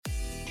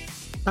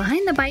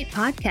Behind the Bite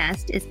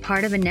podcast is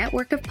part of a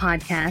network of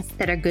podcasts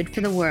that are good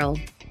for the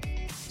world.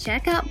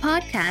 Check out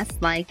podcasts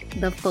like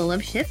the Full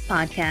of Shift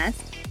podcast,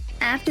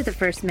 After the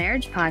First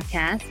Marriage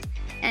podcast,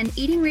 and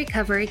Eating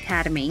Recovery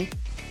Academy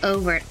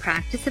over at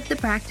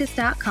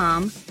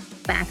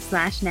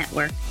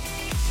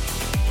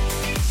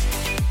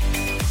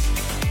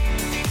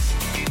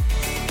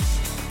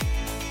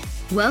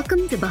practiceofthepractice.com/network.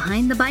 Welcome to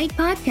Behind the Bite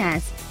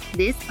podcast.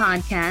 This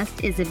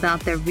podcast is about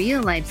the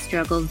real-life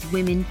struggles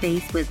women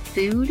face with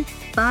food,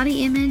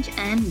 body image,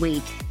 and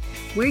weight.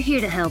 We're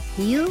here to help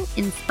heal,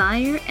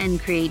 inspire,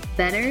 and create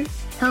better,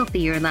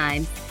 healthier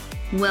lives.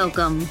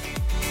 Welcome.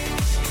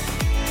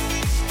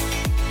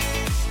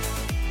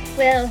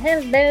 Well,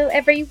 hello,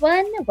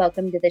 everyone.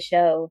 Welcome to the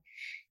show.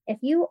 If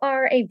you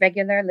are a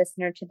regular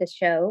listener to the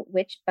show,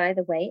 which, by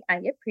the way, I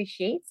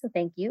appreciate, so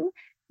thank you,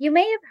 you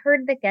may have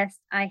heard the guest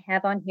I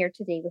have on here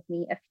today with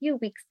me a few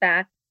weeks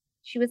back.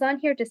 She was on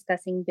here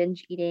discussing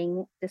binge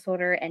eating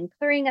disorder and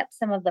clearing up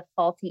some of the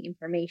faulty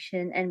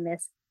information and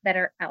myths that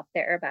are out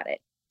there about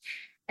it.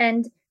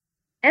 And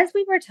as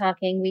we were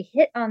talking, we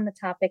hit on the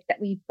topic that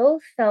we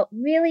both felt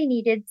really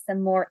needed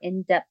some more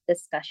in-depth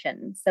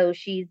discussion. So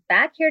she's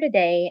back here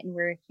today, and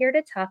we're here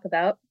to talk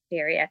about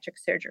bariatric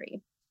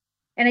surgery.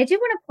 And I do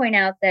want to point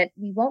out that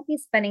we won't be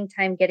spending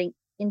time getting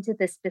into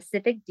the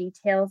specific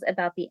details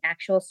about the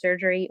actual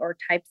surgery or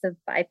types of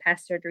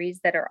bypass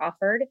surgeries that are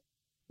offered,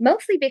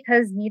 mostly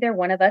because neither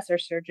one of us are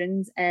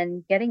surgeons,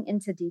 and getting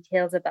into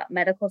details about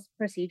medical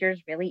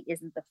procedures really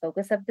isn't the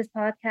focus of this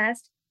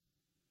podcast.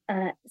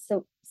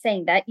 So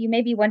saying that, you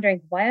may be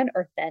wondering, why on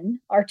earth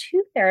then are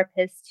two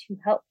therapists who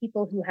help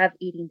people who have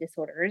eating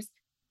disorders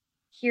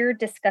here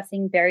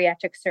discussing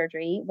bariatric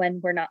surgery when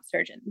we're not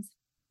surgeons?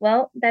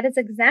 Well, that is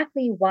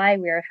exactly why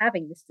we are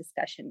having this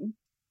discussion.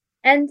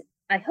 And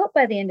I hope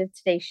by the end of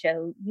today's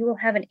show, you will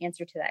have an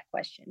answer to that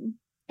question,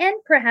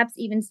 and perhaps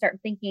even start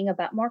thinking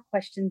about more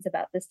questions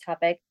about this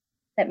topic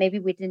that maybe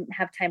we didn't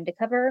have time to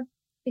cover,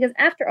 because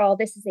after all,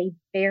 this is a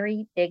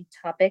very big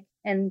topic,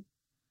 and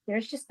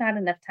there's just not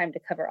enough time to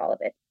cover all of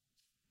it.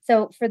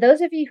 So for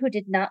those of you who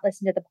did not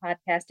listen to the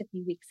podcast a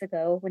few weeks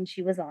ago when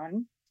she was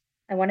on,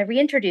 I want to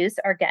reintroduce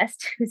our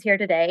guest who's here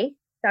today,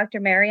 Dr.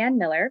 Marianne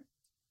Miller.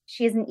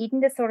 She is an eating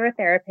disorder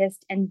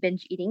therapist and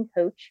binge eating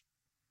coach.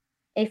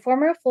 A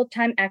former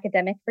full-time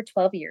academic for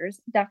 12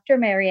 years, Dr.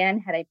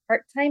 Marianne had a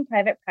part-time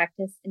private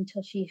practice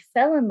until she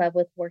fell in love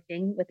with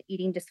working with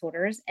eating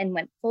disorders and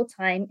went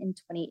full-time in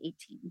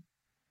 2018.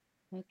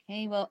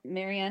 Okay, well,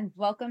 Marianne,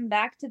 welcome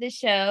back to the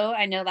show.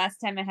 I know last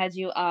time I had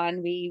you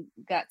on, we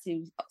got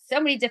to so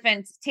many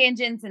different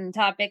tangents and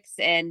topics,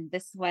 and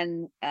this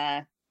one,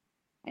 I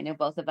know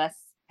both of us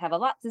have a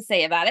lot to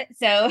say about it.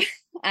 So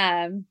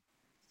let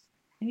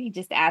me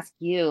just ask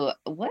you,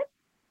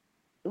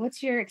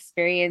 what's your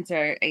experience,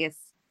 or I guess,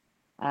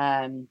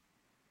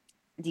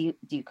 do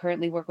you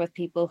currently work with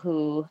people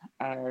who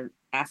are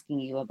asking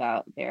you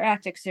about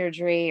bariatric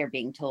surgery or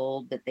being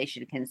told that they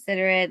should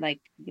consider it? Like,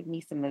 give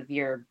me some of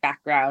your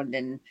background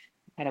and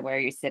kind of where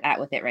you sit at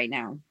with it right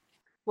now.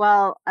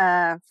 Well,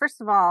 first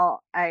of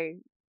all,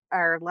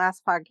 our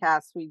last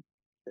podcast, we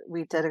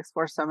did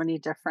explore so many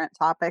different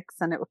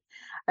topics, and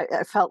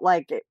I felt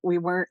like we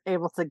weren't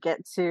able to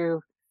get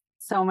to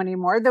so many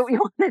more that we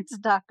wanted to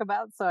talk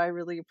about. So I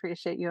really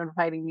appreciate you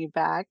inviting me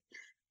back.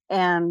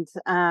 And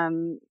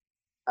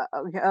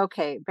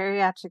okay,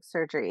 bariatric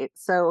surgery.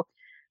 So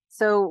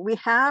we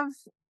have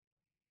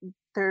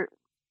there,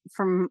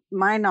 from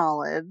my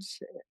knowledge,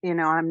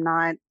 I'm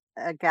not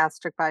a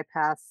gastric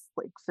bypass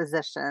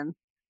physician.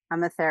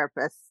 I'm a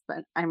therapist,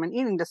 but I'm an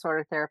eating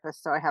disorder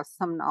therapist, so I have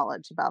some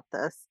knowledge about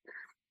this.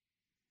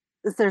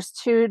 There's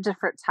two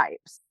different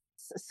types.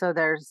 So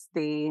there's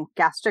the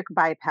gastric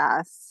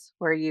bypass,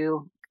 where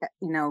you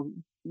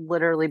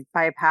literally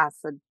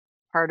bypass a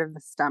part of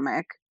the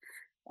stomach,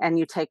 and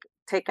you take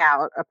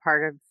out a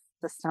part of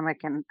the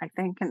stomach and I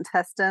think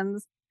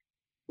intestines.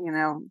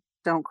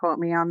 Don't quote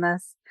me on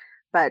this,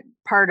 but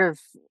part of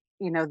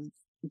the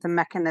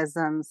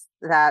mechanisms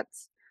that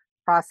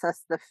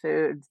process the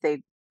food,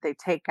 they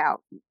take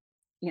out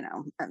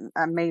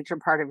a major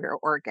part of your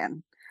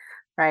organ.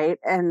 Right.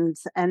 And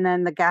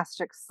then the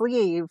gastric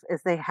sleeve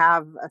is, they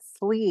have a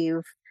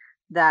sleeve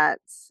that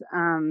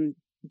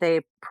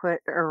they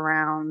put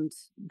around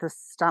the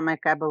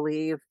stomach, I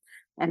believe,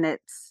 and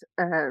it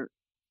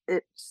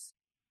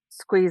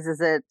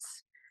squeezes it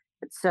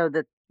so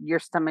that your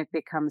stomach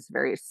becomes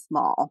very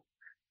small.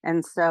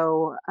 And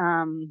so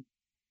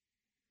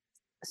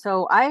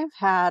I've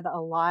had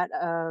a lot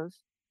of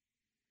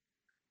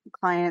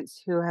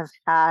clients who have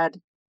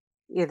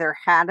either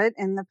had it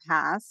in the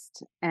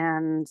past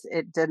and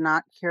it did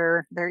not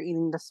cure their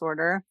eating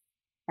disorder,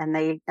 and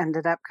they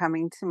ended up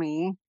coming to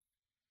me.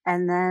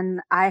 And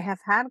then I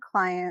have had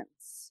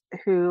clients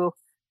who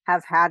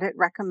have had it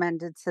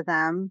recommended to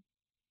them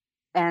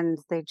and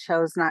they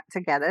chose not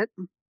to get it,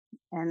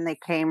 and they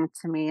came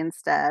to me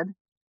instead.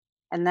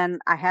 And then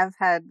I have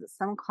had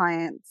some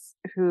clients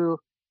who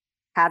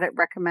had it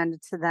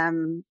recommended to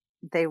them.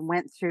 They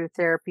went through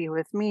therapy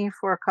with me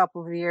for a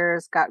couple of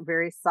years, got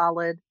very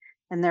solid,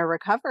 in their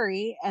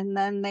recovery, and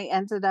then they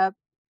ended up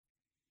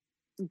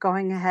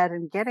going ahead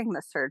and getting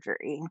the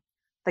surgery,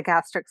 the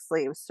gastric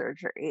sleeve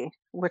surgery,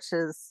 which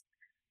is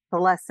the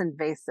less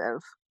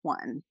invasive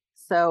one.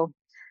 So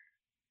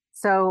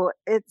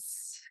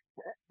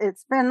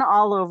it's been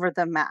all over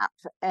the map,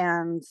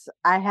 and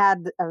I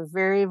had a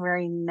very,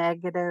 very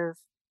negative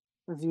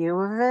view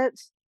of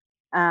it,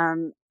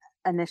 um,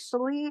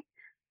 initially,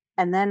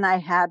 and then I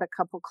had a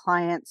couple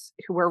clients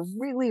who were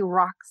really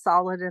rock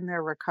solid in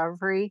their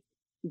recovery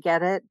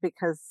get it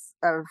because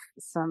of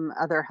some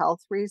other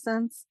health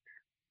reasons,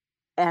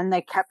 and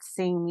they kept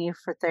seeing me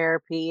for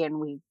therapy, and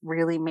we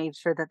really made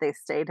sure that they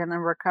stayed in a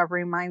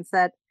recovery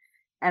mindset,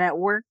 and it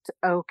worked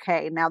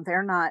okay. Now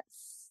they're not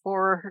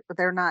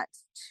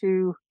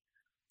too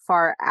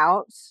far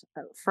out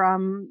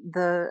from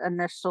the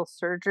initial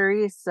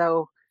surgery,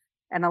 so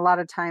and a lot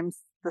of times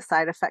the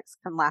side effects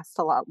can last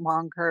a lot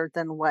longer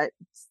than what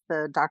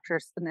the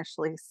doctors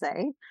initially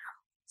say.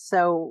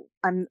 So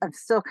I'm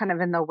still kind of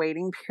in the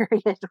waiting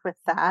period with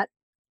that.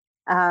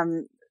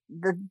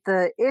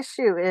 The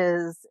issue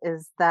is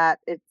that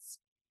it's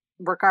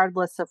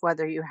regardless of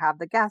whether you have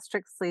the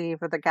gastric sleeve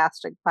or the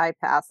gastric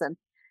bypass,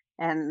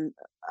 and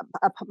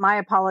my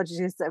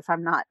apologies if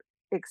I'm not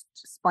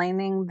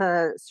explaining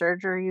the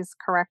surgeries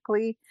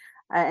correctly,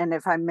 and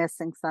if I'm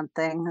missing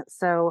something.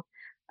 So,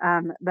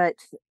 but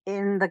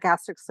in the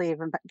gastric sleeve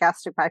and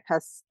gastric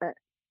bypass,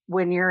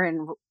 when you're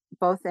in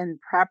both in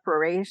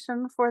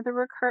preparation for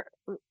the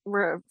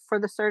for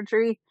the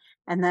surgery,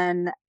 and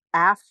then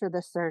after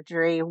the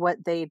surgery,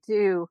 what they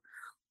do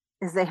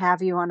is they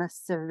have you on a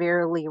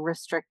severely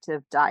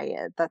restrictive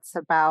diet. That's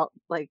about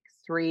like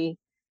three,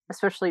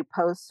 especially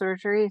post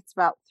surgery, it's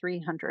about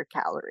 300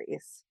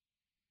 calories.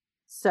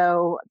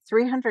 So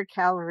 300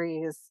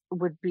 calories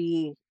would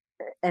be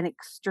an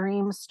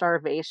extreme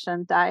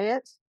starvation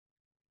diet,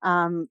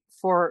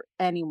 for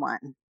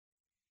anyone.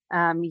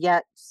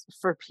 Yet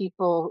for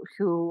people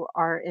who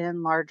are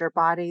in larger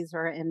bodies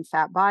or in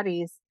fat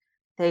bodies,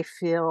 they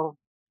feel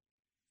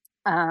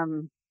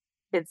um,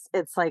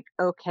 it's like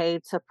okay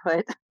to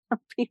put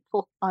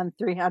people on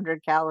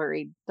 300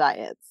 calorie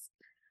diets,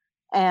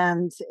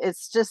 and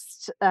it's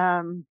just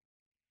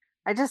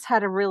I just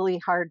had a really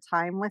hard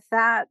time with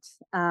that,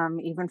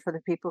 even for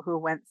the people who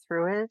went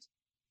through it,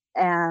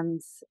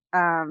 and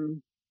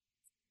um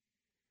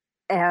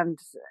and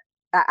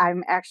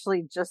I'm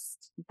actually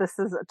just this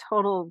is a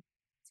total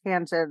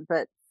tangent,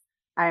 but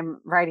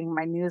I'm writing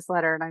my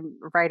newsletter, and I'm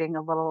writing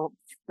a little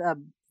uh,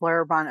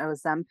 blurb on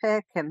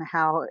Ozempic and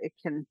how it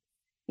can,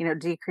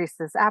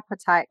 decreases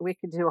appetite. We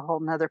could do a whole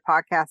nother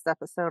podcast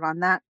episode on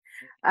that,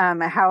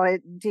 how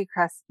it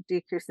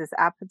decreases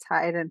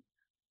appetite, and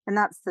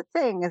that's the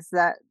thing is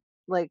that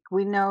like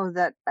we know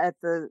that at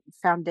the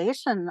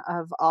foundation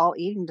of all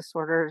eating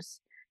disorders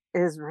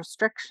is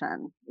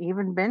restriction.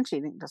 Even binge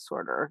eating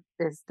disorder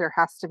is there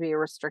has to be a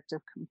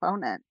restrictive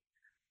component,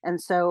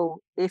 and so,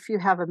 if you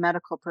have a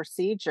medical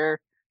procedure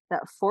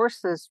that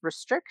forces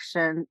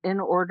restriction in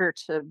order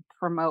to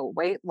promote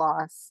weight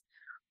loss,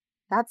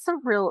 that's a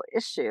real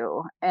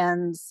issue.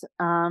 And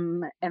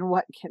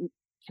what can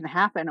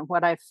happen, and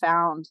what I've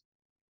found,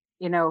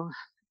 you know,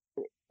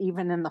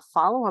 even in the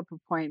follow up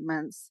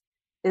appointments,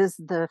 is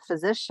the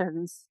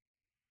physicians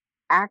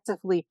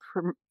actively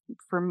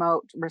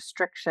promote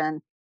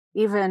restriction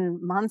even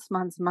months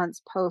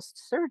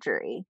post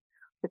surgery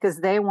because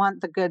they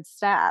want the good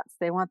stats.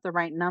 They want the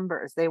right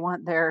numbers. They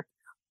want their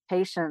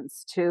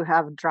patients to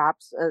have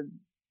dropped,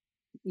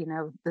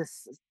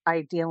 this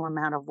ideal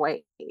amount of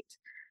weight.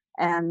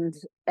 And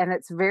and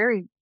it's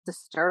very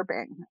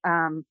disturbing.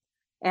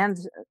 And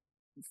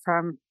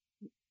from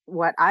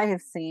what I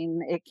have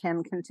seen, it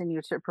can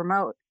continue to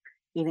promote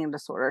eating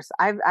disorders.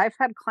 I've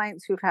had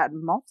clients who've had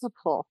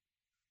multiple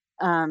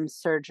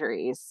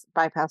surgeries,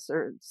 bypass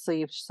or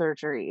sleeve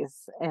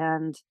surgeries,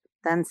 and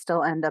then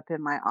still end up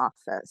in my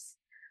office.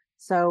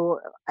 So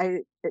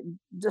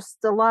just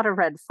a lot of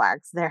red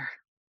flags there.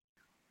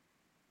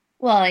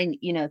 Well, and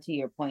to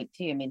your point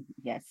too, I mean,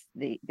 yes,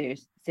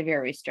 there's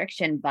severe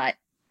restriction, but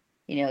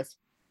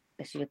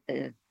especially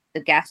with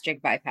the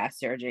gastric bypass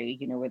surgery,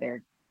 where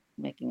they're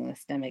making the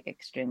stomach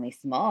extremely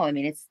small. I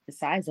mean, it's the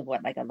size of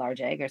what, like a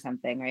large egg or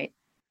something, right?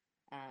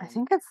 I Um,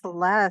 think it's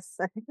less.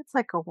 I think it's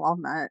like a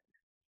walnut,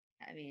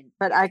 I mean,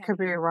 but you're I could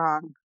be talking.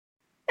 wrong.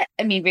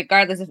 I mean,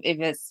 regardless of if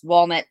it's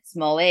walnut,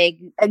 small egg,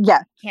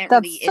 Yeah, can't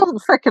that's really it still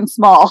freaking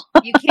small.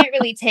 you can't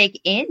really take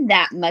in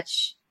that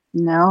much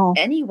No,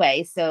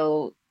 anyway.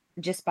 So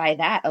just by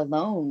that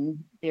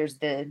alone, there's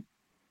the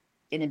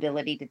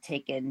inability to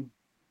take in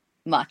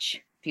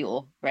much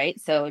fuel, right?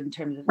 So in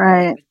terms of I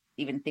don't right.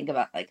 even think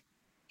about like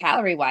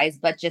calorie wise,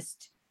 but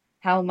just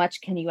how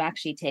much can you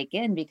actually take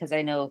in? Because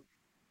I know,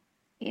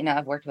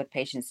 I've worked with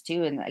patients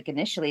too, and like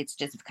initially it's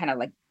just kind of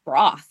like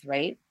broth,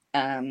 right?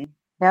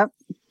 Yep.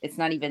 It's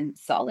not even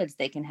solids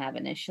they can have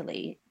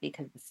initially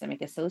because the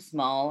stomach is so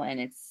small and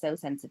it's so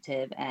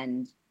sensitive.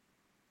 And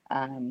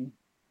um,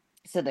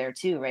 so there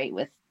too, right?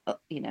 With a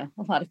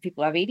lot of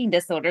people have eating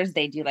disorders,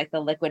 they do like the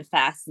liquid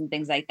fasts and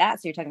things like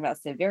that. So you're talking about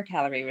severe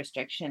calorie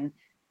restriction.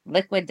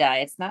 liquid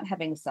diets, not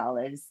having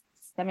solids,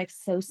 stomach's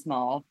so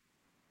small.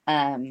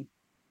 Um,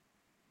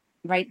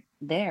 right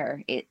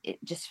there, it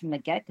just from the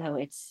get-go,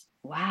 it's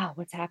wow,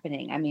 what's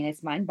happening? I mean,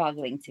 it's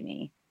mind-boggling to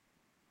me.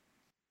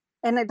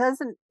 And it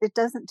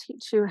doesn't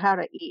teach you how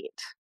to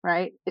eat,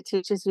 right? It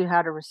teaches you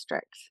how to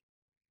restrict.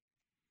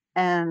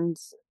 And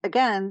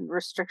again,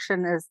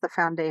 restriction is the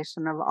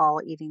foundation of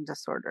all eating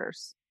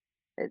disorders.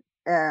 It,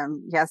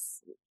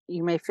 yes,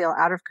 you may feel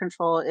out of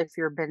control if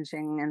you're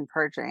binging and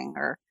purging,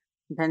 or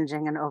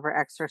binging and over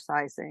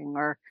exercising,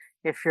 or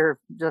if you're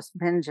just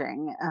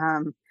binging.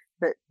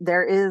 But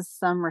there is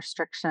some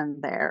restriction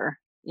there.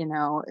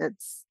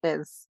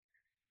 It's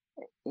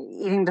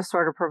eating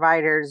disorder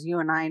providers. You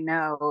and I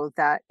know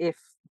that if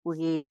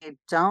we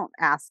don't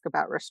ask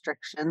about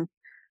restriction,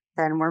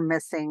 then we're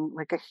missing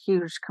like a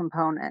huge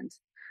component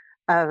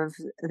of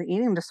the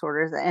eating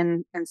disorders.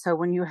 And so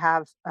when you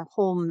have a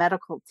whole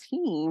medical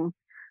team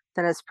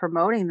that is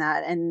promoting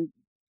that, and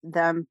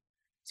them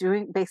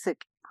doing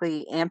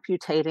basically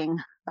amputating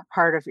a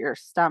part of your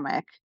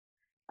stomach,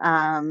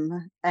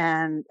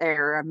 and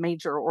or a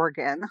major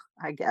organ,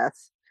 I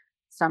guess,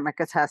 stomach,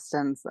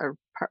 intestines, or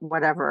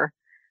whatever,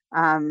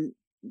 um,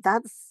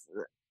 that's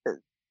uh,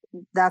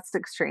 that's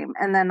extreme.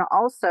 And then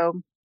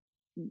also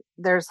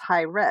there's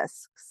high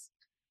risks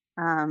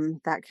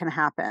that can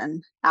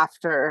happen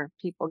after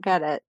people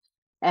get it.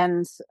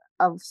 And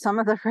of some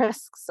of the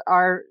risks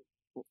are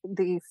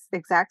the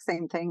exact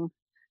same thing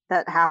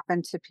that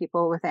happen to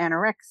people with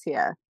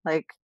anorexia.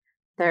 Like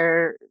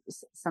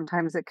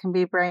sometimes it can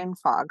be brain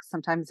fog,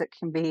 sometimes it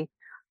can be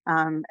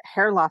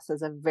hair loss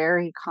is a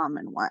very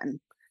common one.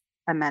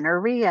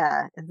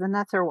 Amenorrhea is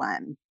another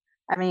one.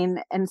 I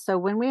mean, and so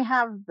when we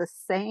have the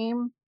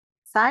same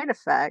side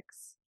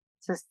effects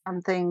to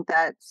something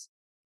that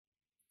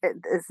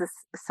is this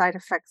side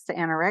effects to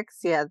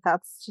anorexia,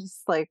 that's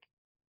just like,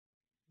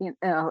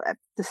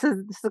 this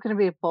is going to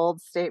be a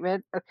bold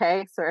statement.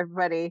 Okay, so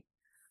everybody,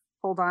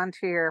 hold on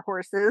to your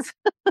horses.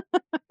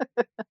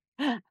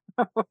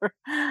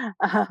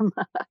 um,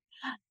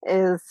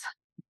 is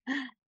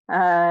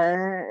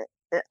uh,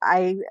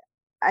 I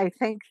I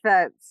think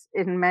that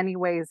in many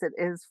ways it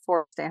is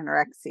forced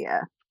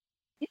anorexia.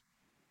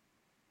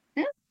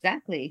 Yeah,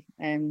 exactly.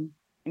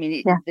 I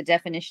mean, Yeah, the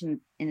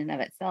definition in and of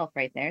itself,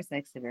 right there, is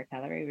like severe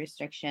calorie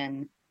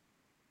restriction.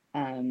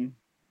 Um,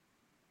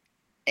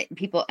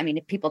 people, I mean,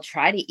 if people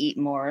try to eat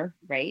more,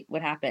 right,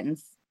 what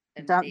happens?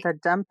 the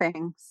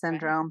dumping Right.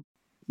 syndrome.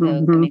 So, I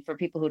Hmm. mean, for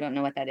people who don't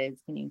know what that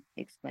is, can you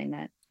explain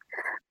that?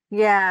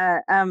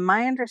 Yeah,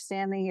 my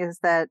understanding is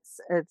that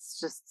it's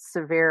just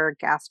severe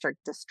gastric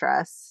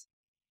distress,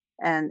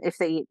 and if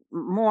they eat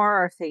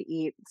more, or if they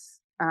eat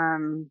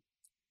um,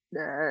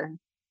 uh,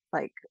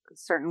 like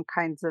certain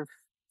kinds of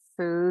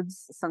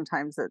foods,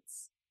 sometimes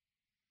it's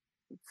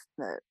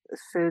the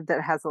food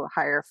that has a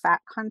higher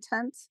fat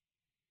content.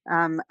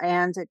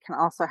 And it can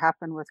also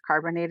happen with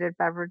carbonated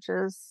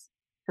beverages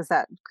because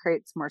that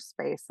creates more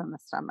space in the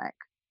stomach.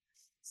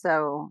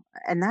 So,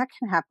 and that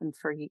can happen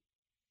for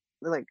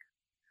like,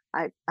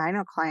 I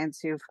know clients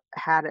who've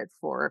had it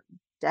for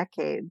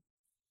decades,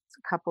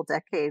 a couple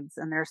decades,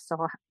 and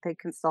they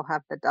can still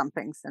have the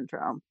dumping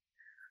syndrome.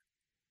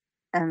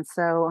 And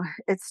so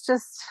it's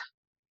just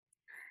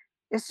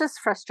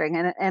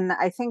frustrating. And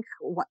I think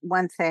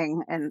one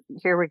thing, and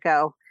here we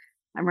go,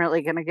 I'm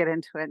really going to get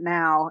into it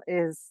now,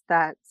 is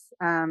that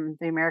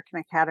the American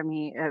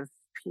Academy of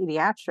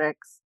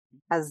Pediatrics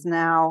has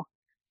now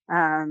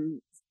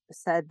um,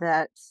 said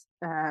that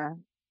uh,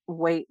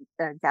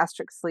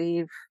 gastric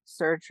sleeve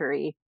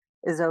surgery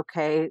is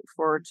okay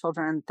for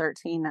children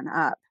 13 and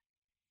up.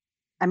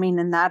 I mean,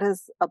 and that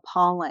is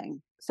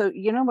appalling. So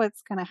you know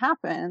what's going to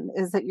happen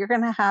is that you're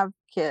going to have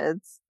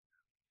kids,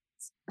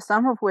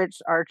 some of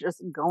which are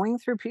just going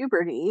through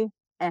puberty,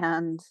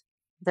 and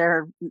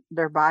their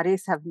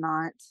bodies have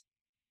not,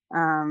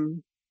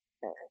 um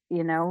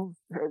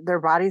their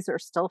bodies are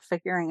still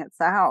figuring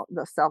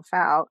the self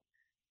out,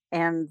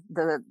 and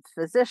the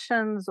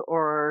physicians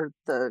or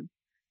the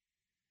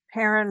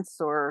parents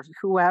or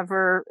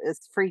whoever is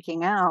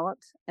freaking out,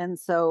 and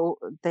so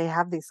they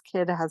have these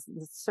kid has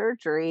this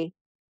surgery.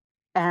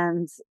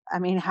 And I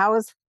mean, how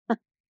is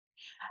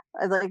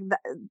like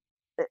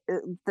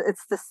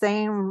it's the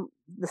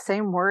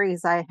same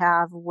worries I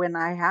have when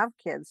I have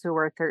kids who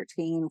are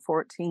 13,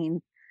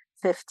 14,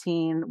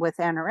 15 with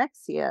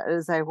anorexia.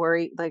 Is I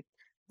worry like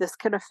this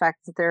could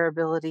affect their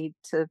ability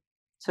to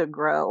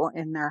grow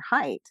in their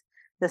height.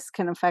 This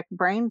can affect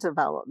brain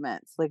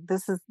development. Like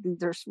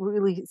there's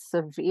really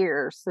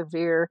severe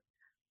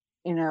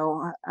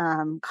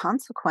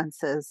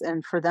consequences,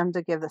 and for them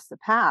to give this a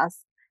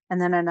pass. And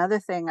then another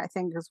thing I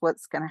think is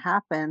what's going to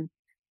happen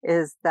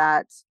is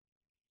that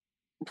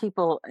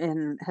people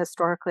in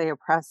historically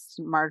oppressed,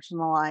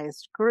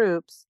 marginalized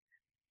groups,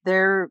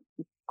 they're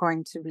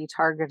going to be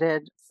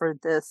targeted for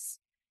this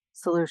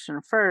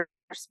solution first,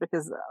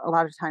 because a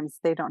lot of times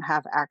they don't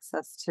have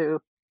access to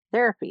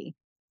therapy.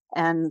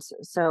 And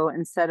so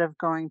instead of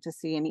going to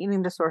see an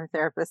eating disorder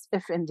therapist,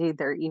 if indeed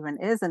there even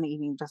is an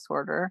eating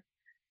disorder,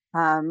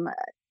 um,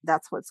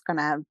 that's what's going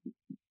to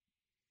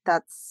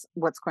that's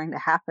what's going to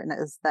happen,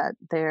 is that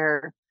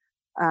they're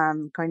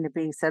going to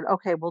be said,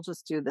 okay, we'll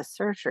just do this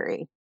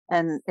surgery.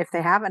 And if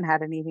they haven't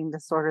had an eating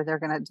disorder, they're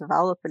going to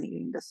develop an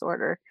eating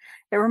disorder.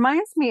 It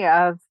reminds me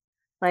of,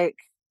 like,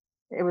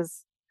 it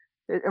was,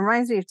 it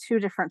reminds me of two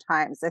different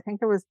times. I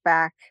think it was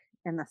back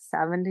in the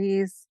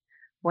 70s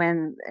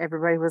when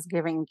everybody was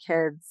giving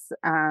kids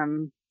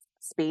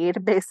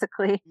speed,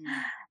 basically,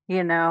 Mm.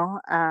 you know,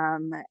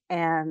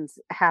 and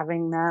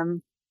having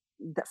them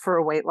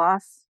for weight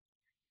loss.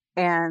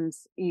 And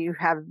you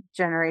have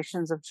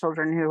generations of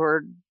children who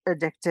are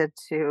addicted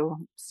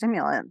to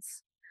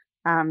stimulants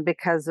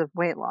because of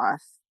weight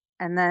loss.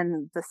 And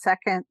then the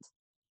second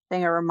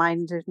thing it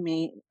reminded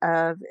me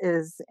of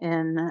is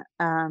in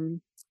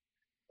the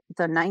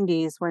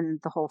 90s when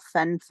the whole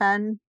fen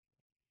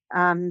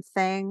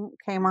thing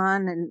came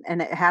on,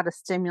 and it had a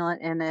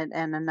stimulant in it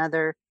and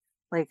another,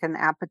 like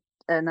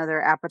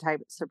another appetite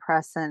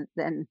suppressant,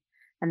 and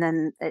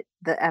then the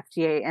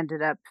FDA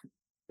ended up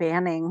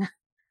banning,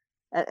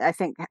 I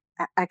think,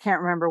 I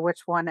can't remember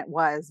which one it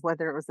was,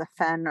 whether it was the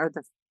fen or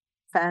the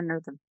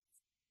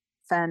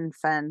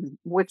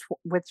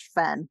which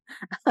fen.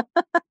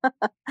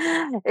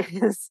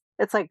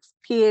 It's like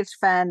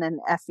PH-fen and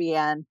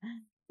FEN.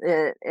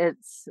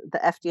 It's the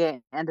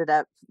FDA ended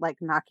up like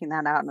knocking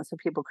that out, and so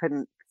people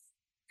couldn't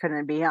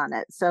be on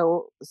it.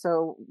 So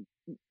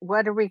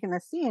what are we going to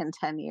see in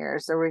 10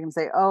 years? Are we going to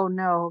say, oh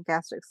no,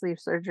 gastric sleeve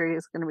surgery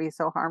is going to be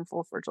so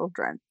harmful for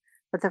children?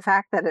 But the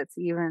fact that it's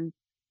even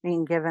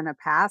being given a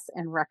pass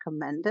and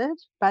recommended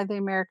by the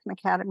American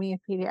Academy of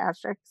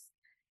Pediatrics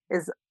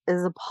is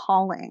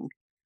appalling.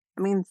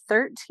 I mean,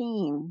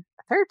 13,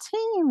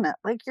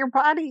 like, your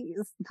body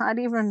is not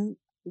even,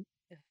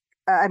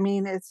 I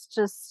mean, it's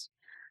just,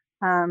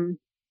 um,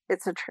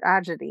 it's a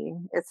tragedy.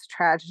 It's a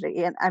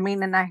tragedy. And I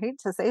mean, and I hate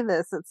to say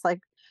this, it's like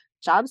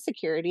job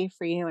security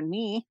for you and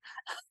me.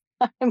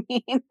 I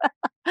mean,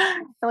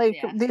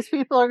 like, Yeah. these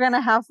people are going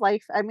to have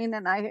life. I mean,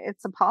 and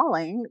it's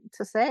appalling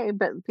to say,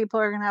 but people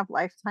are going to have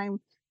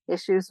lifetime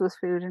issues with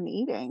food and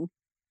eating,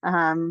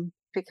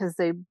 because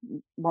they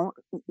won't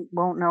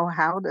won't know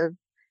how to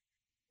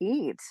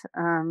eat,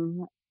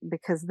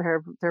 because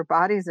their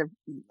bodies are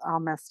all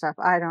messed up.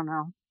 I don't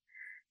know.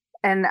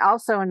 And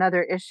also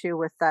another issue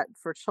with that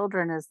for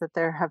children is that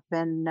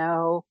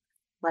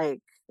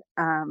like,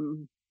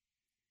 um,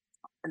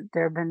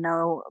 there have been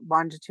no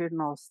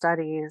longitudinal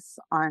studies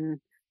on,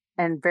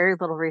 and very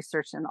little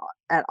research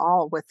at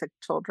all with the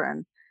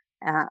children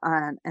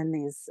on in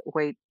these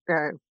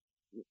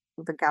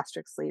the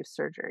gastric sleeve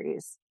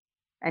surgeries,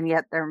 and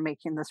yet they're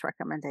making this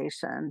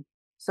recommendation.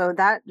 So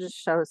that just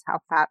shows how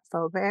fat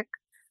phobic,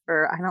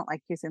 or I don't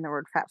like using the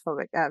word fat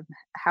phobic,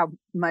 how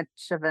much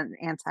of an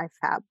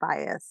anti-fat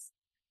bias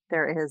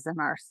there is in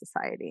our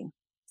society.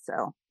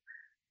 So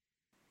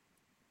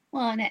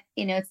Well, and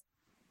it's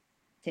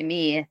to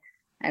me,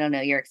 I don't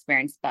know your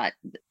experience, but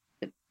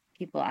the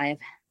people I've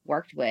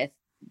worked with,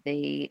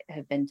 they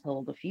have been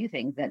told a few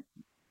things that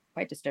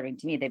quite disturbing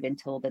to me. They've been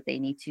told that they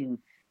need to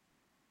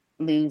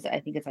lose, I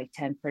think it's like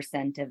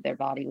 10% of their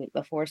body weight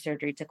before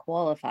surgery to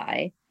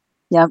qualify.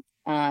 yep.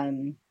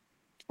 Um,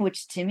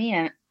 which to me,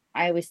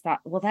 I always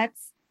thought, well,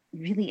 that's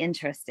really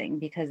interesting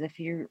because if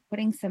you're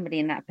putting somebody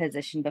in that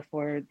position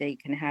before they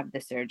can have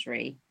the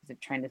surgery, because they're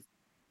trying to,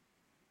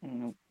 I don't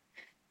know,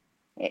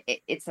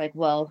 it's like,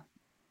 well,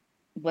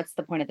 what's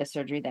the point of the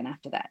surgery then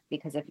after that?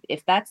 Because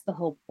if that's the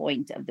whole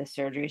point of the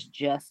surgery is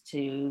just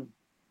to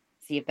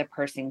see if the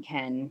person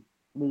can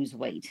lose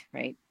weight,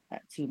 right?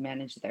 To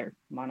manage their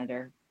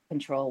monitor,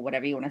 control,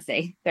 whatever you want to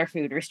say, their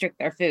food, restrict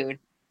their food.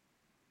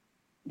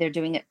 They're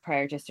doing it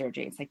prior to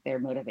surgery. It's like their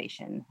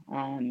motivation.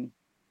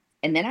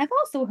 And then I've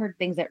also heard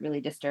things that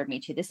really disturb me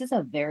too. This is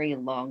a very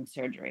long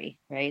surgery,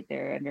 right?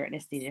 They're under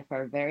anesthesia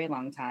for a very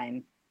long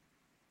time.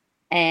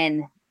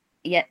 And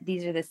yet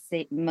these are the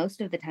same,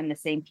 most of the time, the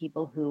same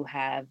people who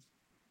have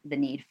the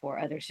need for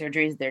other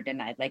surgeries, they're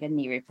denied like a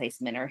knee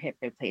replacement or hip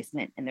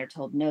replacement. And they're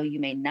told, no, you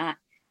may not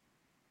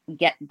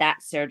get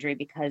that surgery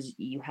because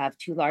you have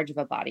too large of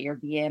a body. Your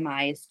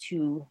BMI is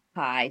too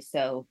high.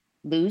 So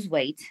lose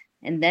weight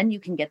and then you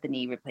can get the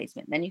knee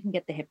replacement. Then you can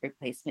get the hip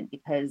replacement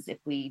because if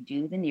we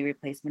do the knee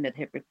replacement or the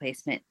hip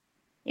replacement,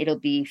 it'll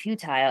be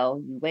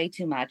futile. You weigh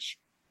too much.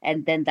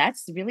 And then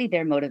that's really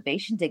their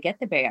motivation to get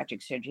the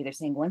bariatric surgery. They're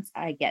saying, once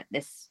I get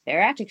this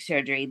bariatric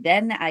surgery,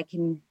 then I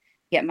can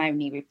get my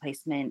knee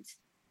replacement.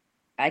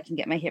 I can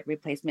get my hip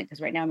replacement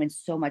because right now I'm in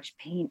so much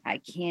pain. I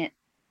can't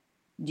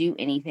do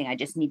anything. I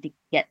just need to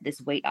get this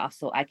weight off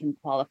so I can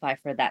qualify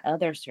for that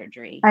other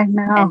surgery. I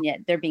know. And yet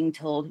they're being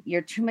told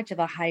you're too much of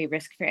a high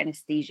risk for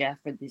anesthesia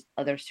for this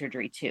other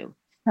surgery too.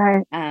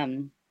 Right.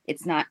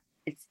 It's not,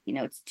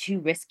 it's too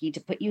risky to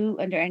put you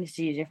under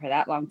anesthesia for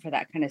that long for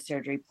that kind of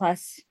surgery.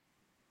 Plus,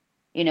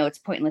 it's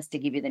pointless to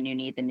give you the new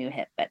knee, the new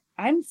hip. But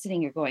I'm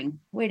sitting here going,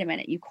 wait a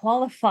minute, you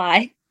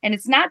qualify, and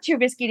it's not too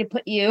risky to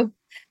put you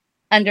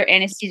under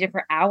anesthesia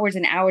for hours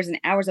and hours and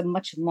hours of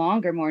much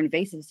longer, more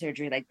invasive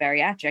surgery like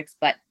bariatrics,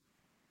 but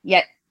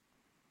yet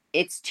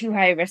it's too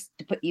high risk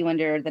to put you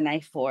under the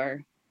knife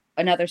for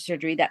another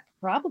surgery that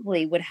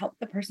probably would help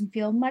the person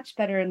feel much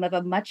better and live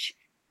a much,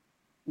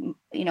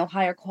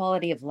 higher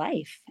quality of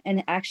life,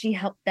 and actually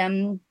help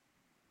them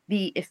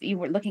be, if you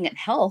were looking at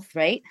health,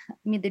 right? I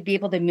mean, they'd be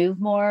able to move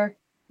more,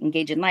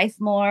 engage in life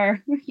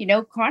more.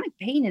 Chronic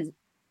pain is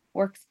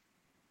works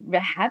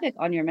havoc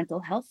on your mental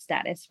health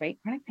status, right?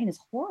 Chronic pain is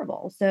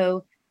horrible.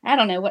 So I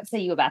don't know. What say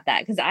you about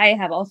that? Because I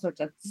have all sorts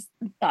of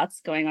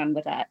thoughts going on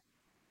with that.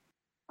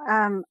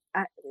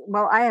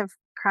 Well, I have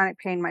chronic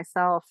pain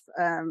myself.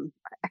 I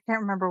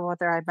can't remember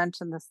whether I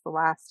mentioned this the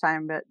last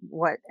time, but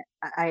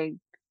I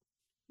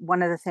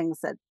one of the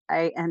things that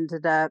I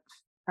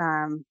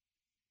um,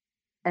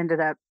 ended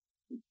up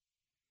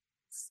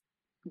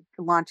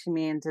launching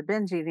me into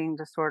binge eating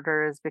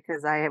disorder is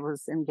because I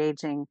was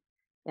engaging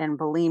in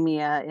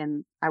bulimia,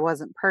 and I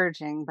wasn't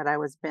purging, but I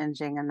was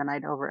binging, and then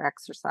I'd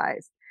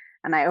overexercise.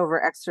 And I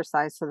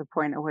overexercised to the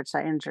point at which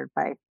I injured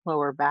my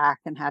lower back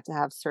and had to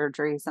have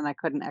surgeries, and I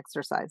couldn't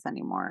exercise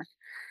anymore.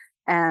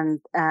 And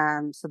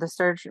so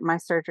my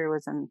surgery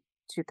was in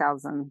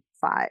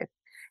 2005,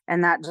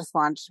 and that just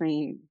launched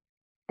me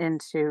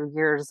into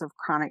years of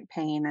chronic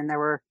pain. And there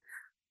were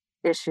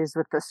issues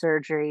with the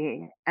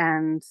surgery,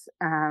 and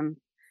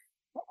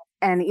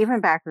even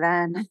back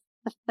then,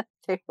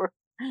 they were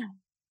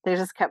they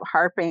just kept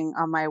harping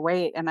on my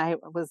weight, and I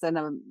was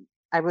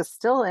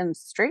still in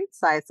straight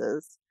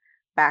sizes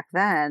back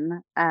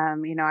then.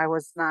 I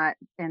was not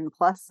in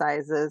plus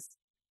sizes,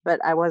 but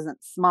I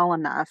wasn't small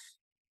enough.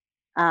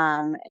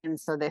 And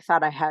so they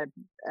thought I had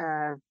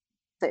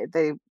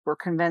they were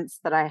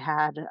convinced that I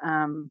had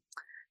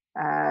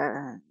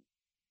uh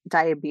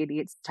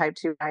diabetes, type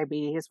 2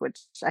 diabetes,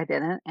 which I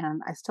didn't,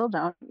 and I still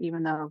don't,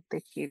 even though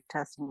they keep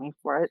testing me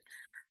for it.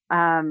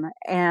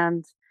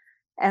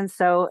 And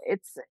so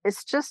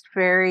it's just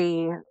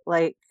very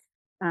like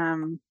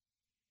um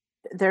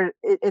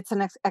it's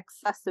an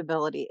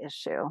accessibility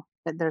issue.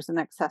 There's an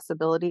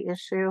accessibility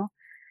issue,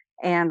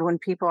 and when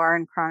people are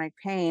in chronic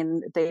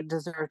pain, they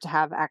deserve to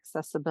have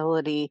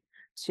accessibility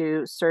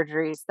to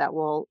surgeries that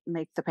will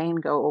make the pain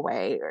go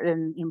away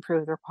and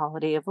improve their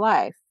quality of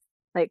life.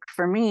 Like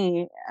for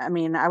me, I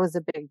mean, I was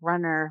a big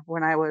runner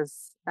when I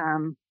was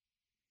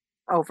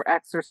over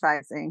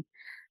exercising,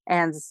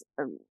 and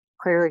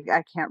clearly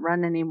I can't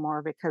run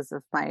anymore because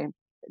of my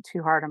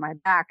too hard on my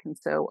back. And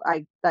so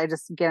I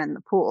just get in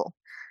the pool,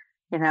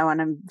 and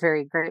I'm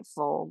very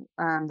grateful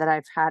that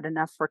I've had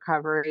enough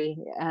recovery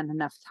and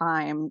enough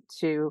time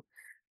to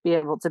be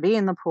able to be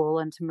in the pool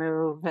and to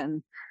move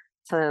and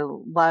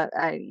to love.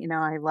 I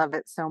love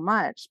it so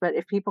much. But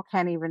if people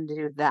can't even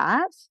do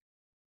that,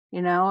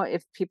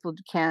 if people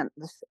can't,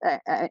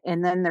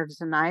 and then they're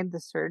denied the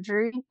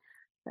surgery,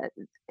 uh,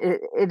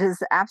 it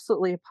is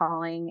absolutely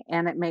appalling,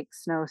 and it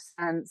makes no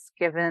sense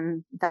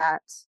given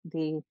that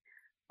the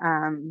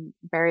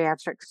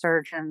bariatric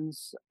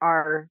surgeons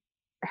are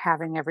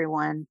having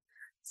everyone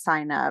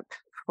sign up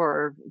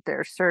for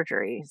their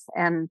surgeries,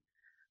 and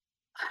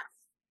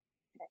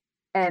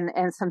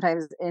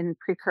sometimes in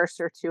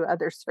precursor to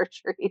other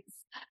surgeries,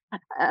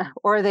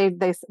 or they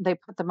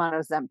put them on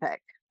Ozempic,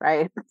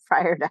 right,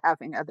 prior to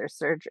having other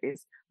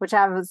surgeries, which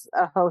has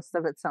a host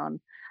of its own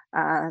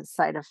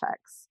side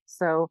effects.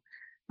 So,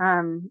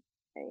 um,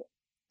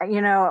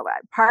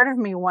 part of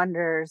me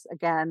wonders,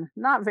 again,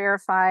 not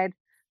verified,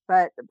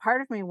 but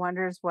part of me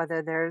wonders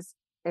whether there's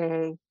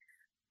a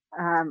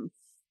um,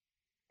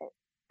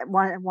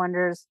 one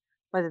wonders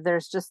whether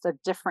there's just a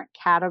different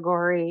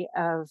category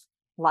of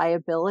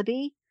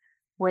liability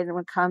when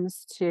it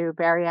comes to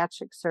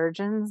bariatric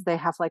surgeons. They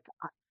have like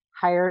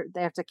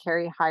they have to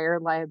carry higher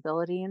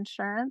liability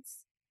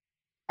insurance,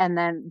 and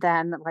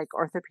then like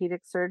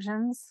orthopedic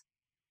surgeons,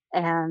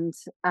 and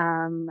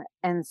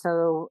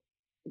so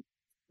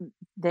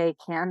they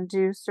can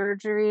do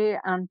surgery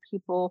on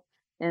people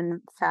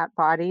in fat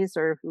bodies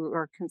or who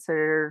are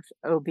considered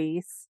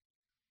obese.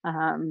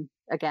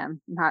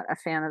 Again, not a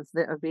fan of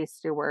the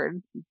obesity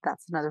word.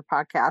 That's another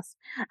podcast.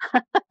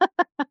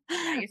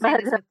 Yeah, you're saying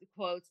But this with the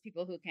quotes,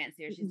 people who can't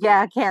see her. She's doing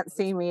yeah, it with can't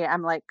see quotes. me.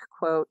 I'm like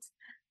quotes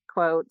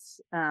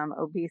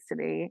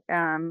obesity.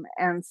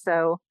 And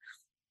so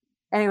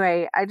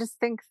anyway, I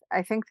think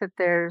that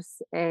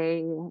there's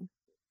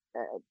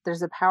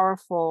a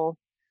powerful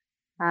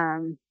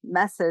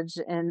message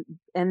in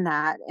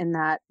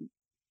that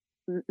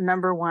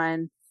number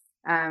one,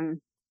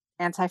 um,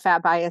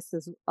 anti-fat bias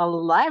is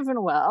alive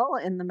and well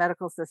in the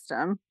medical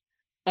system,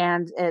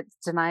 and it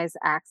denies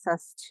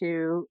access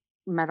to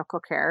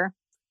medical care.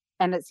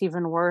 And it's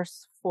even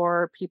worse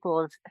for people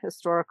of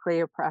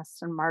historically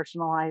oppressed and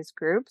marginalized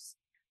groups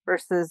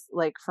versus,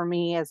 like, for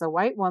me as a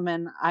white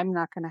woman, I'm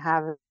not going to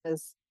have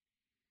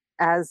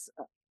as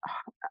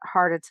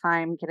hard a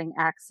time getting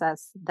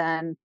access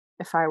than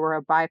if I were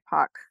a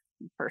BIPOC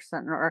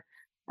person, or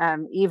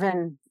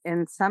even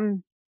in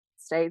some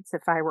states,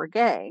 if I were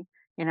gay.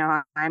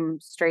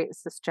 I'm straight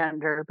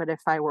cisgender, but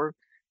if I were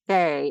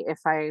gay, if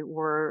I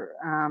were,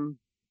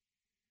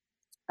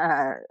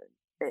 uh,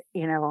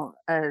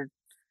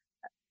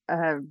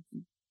 a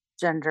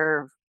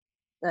gender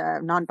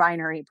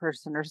non-binary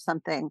person or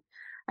something,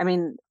 I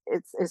mean,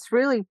 it's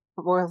really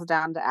boils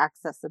down to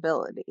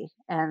accessibility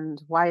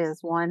and why is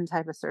one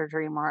type of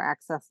surgery more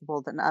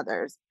accessible than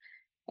others.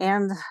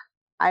 And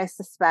I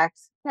suspect,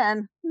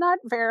 and not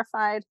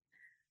verified,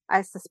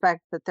 I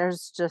suspect that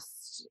there's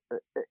just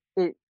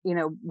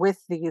with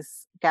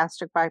these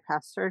gastric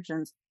bypass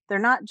surgeons, they're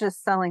not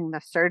just selling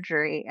the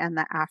surgery and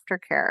the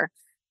aftercare.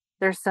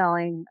 They're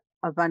selling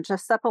a bunch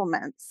of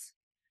supplements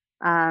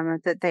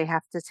that they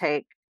have to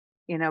take,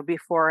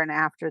 before and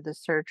after the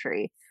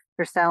surgery.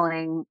 They're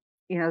selling,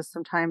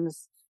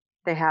 sometimes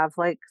they have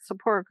like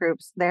support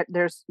groups.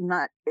 There's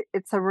not.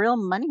 It's a real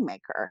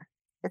moneymaker.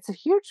 It's a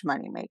huge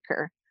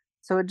moneymaker.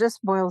 So it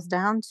just boils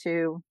down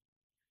to,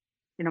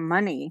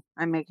 money.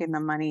 I'm making the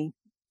money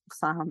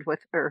sound with,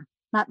 or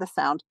not the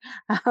sound,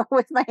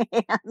 with my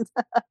hand.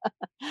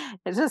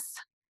 it just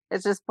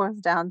it just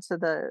boils down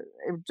to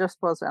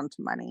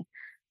money,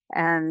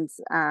 and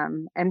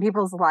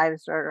people's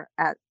lives are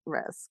at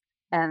risk.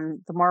 And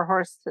the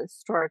more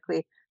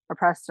historically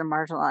oppressed and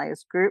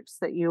marginalized groups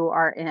that you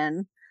are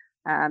in,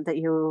 that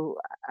you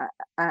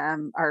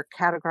are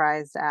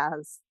categorized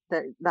as,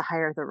 the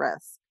higher the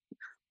risk.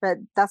 But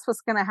that's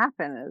what's going to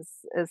happen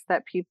is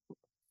that people,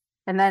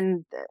 and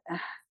then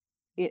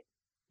it,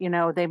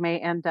 they may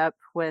end up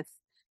with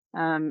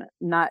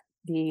not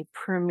the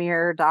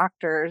premier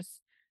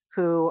doctors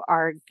who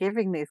are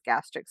giving these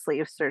gastric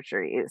sleeve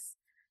surgeries,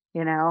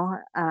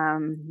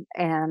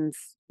 and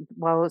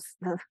well,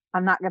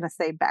 I'm not going to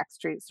say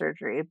backstreet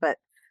surgery, but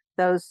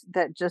those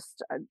that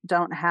just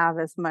don't have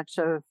as much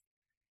of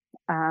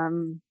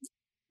um,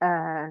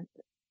 uh,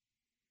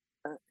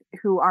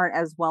 who aren't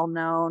as well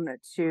known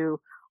to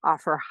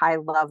offer high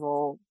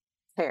level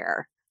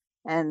care.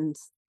 And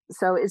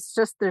so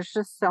there's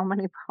just so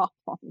many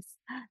problems.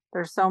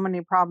 There's so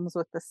many problems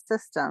with the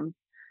system.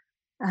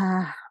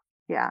 Uh,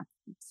 yeah.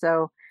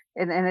 So,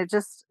 and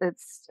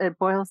it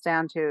boils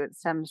down to, it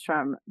stems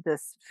from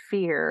this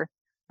fear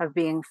of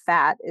being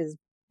fat is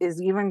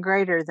even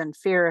greater than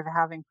fear of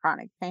having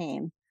chronic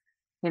pain,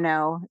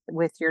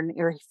 with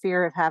your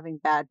fear of having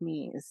bad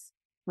knees.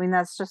 I mean,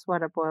 that's just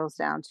what it boils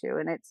down to,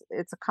 and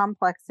it's a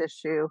complex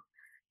issue.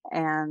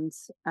 And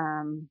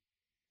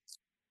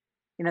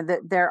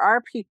that there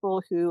are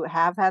people who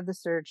have had the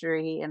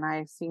surgery, and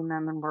I've seen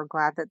them, and we're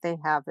glad that they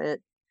have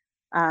it.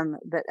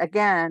 But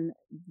again,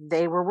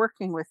 they were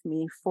working with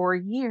me for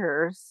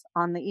years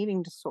on the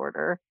eating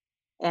disorder,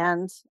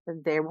 and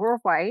they were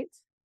white,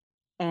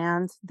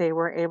 and they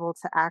were able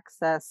to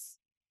access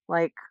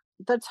like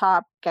the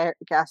top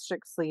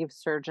gastric sleeve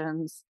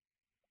surgeons,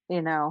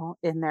 in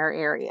their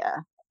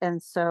area.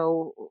 And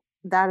so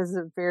that is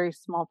a very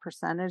small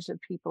percentage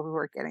of people who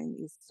are getting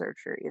these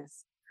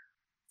surgeries.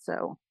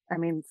 So, I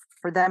mean,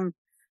 for them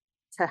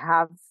to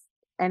have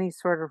any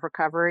sort of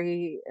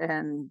recovery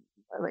and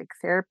like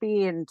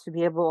therapy, and to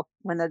be able,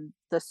 when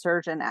the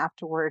surgeon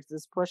afterwards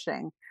is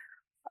pushing,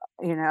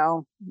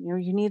 you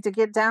need to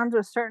get down to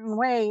a certain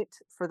weight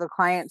for the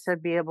client to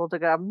be able to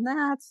go,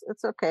 nah,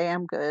 it's okay,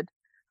 I'm good.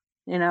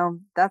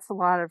 That's a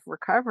lot of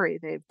recovery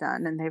they've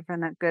done, and they've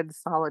been a good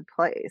solid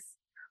place.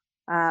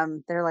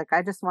 They're like,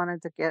 I just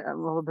wanted to get a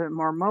little bit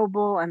more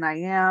mobile, and I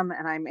am,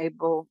 and I'm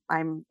able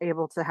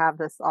to have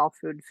this all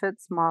food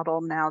fits model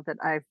now that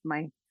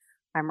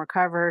I'm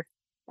recovered.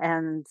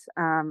 And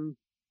um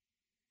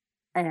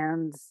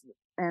and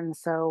and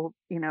so,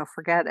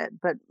 forget it.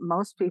 But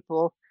most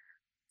people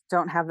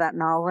don't have that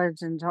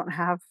knowledge, and don't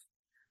have,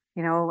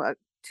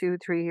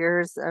 2-3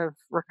 years of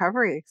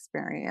recovery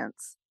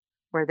experience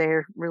where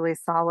they're really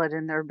solid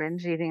in their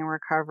binge eating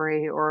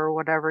recovery or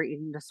whatever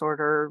eating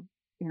disorder,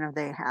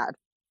 they had.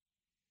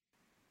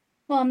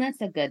 Well, and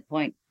that's a good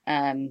point.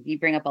 You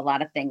bring up a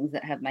lot of things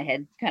that have my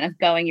head kind of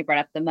going. You brought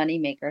up the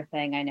moneymaker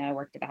thing. I know I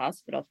worked at a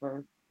hospital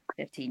for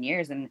 15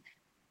 years, and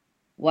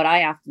what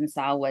I often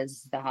saw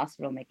was the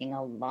hospital making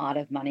a lot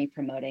of money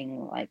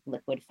promoting like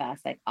liquid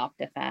fast, like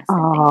OptiFast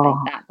and things like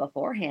Oh, that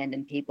beforehand,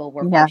 and people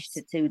were pushed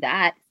to yes. do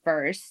that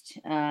first.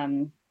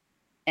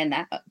 And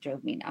that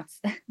drove me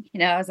nuts.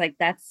 I was like,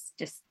 that's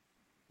just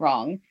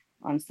wrong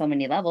on so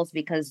many levels,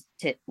 because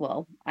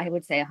well, I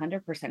would say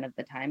 100% of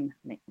the time,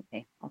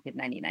 okay, I'll give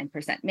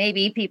 99%,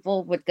 maybe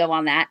people would go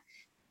on that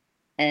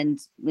and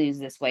lose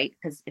this weight,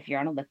 because if you're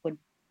on a liquid,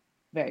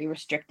 very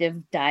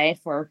restrictive diet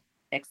for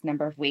X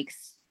number of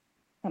weeks,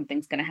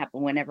 something's going to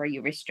happen. Whenever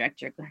you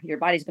restrict, your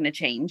body's going to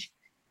change.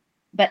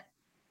 But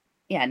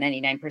yeah,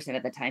 99%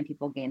 of the time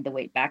people gain the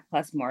weight back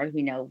plus more,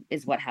 we know,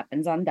 is what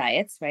happens on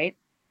diets, right?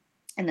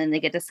 And then they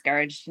get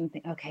discouraged and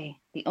think, okay,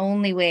 the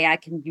only way I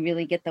can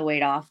really get the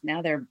weight off,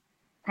 now they're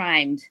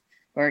primed,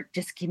 or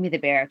just give me the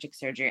bariatric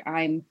surgery.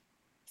 I'm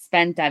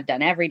spent. I've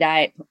done every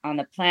diet on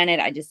the planet.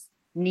 I just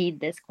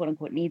need this, quote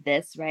unquote, need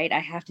this, right?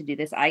 I have to do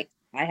this. I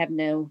have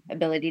no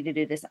ability to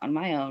do this on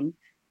my own.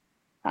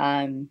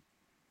 Um,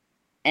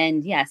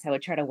 and yes, I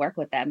would try to work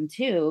with them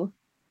too.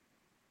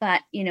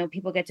 But,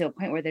 people get to a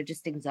point where they're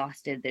just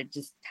exhausted. They're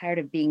just tired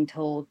of being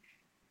told,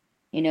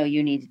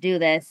 you need to do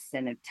this,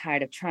 and they're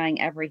tired of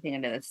trying everything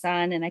under the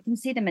sun. And I can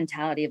see the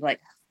mentality of like,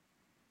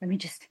 let me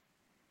just,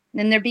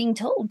 and they're being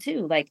told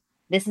too, like,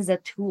 This is a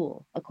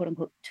tool, a quote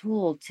unquote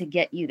tool to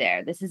get you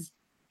there. This is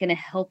going to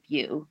help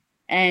you.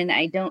 And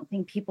I don't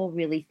think people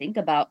really think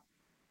about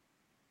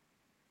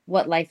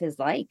what life is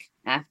like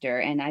after.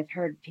 And I've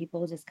heard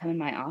people just come in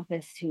my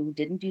office who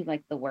didn't do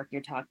like the work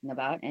you're talking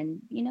about.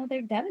 And,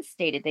 they're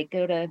devastated. They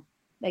go to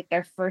like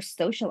their first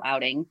social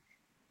outing.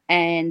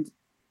 And,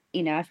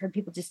 I've heard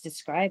people just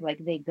describe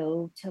like they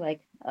go to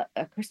like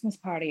a Christmas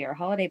party or a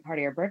holiday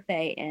party or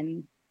birthday,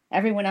 and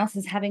everyone else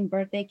is having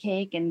birthday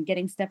cake and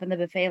getting stuff in the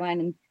buffet line.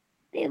 And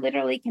they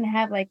literally can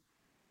have like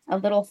a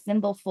little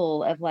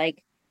thimbleful of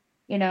like,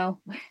 you know,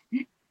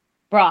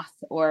 broth,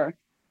 or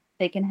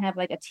they can have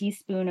like a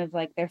teaspoon of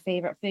like their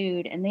favorite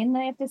food, and then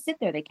they have to sit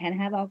there. They can't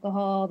have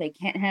alcohol. They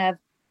can't have,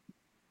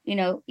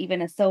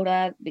 even a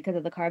soda because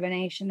of the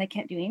carbonation. They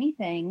can't do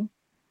anything.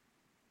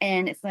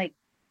 And it's like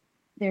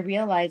they're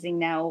realizing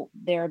now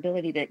their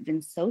ability to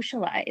even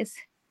socialize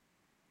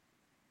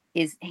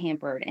is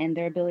hampered, and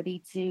their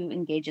ability to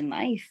engage in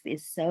life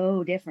is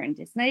so different.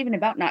 It's not even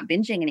about not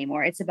binging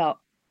anymore. It's about,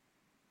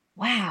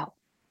 wow,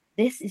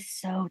 this is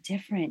so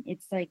different.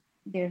 It's like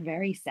they're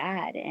very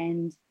sad.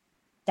 And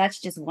that's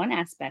just one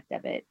aspect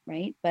of it,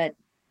 right? But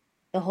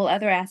the whole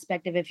other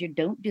aspect of, if you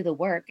don't do the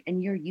work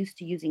and you're used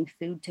to using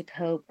food to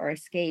cope or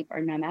escape or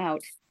numb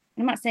out,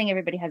 I'm not saying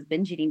everybody has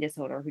binge eating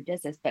disorder who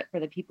does this, but for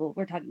the people,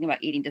 we're talking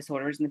about eating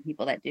disorders and the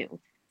people that do.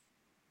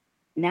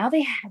 Now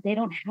they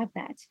don't have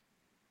that.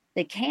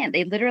 They can't.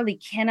 They literally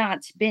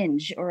cannot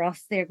binge, or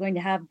else they're going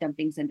to have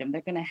dumping syndrome.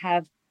 They're going to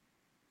have,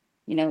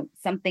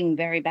 something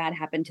very bad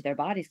happen to their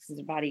bodies, because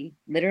their body,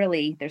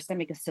 literally, their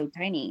stomach is so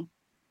tiny.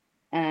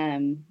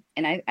 And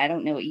I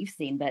don't know what you've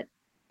seen, but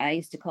I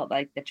used to call it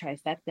like the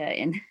trifecta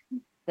in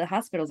the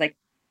hospitals. Like,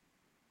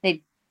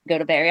 they'd go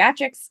to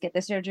bariatrics, get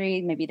the surgery.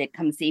 Maybe they'd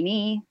come see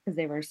me because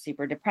they were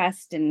super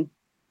depressed and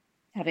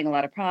having a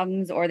lot of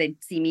problems, or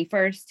they'd see me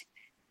first.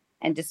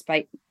 And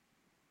despite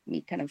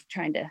me kind of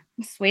trying to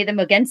sway them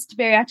against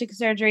bariatric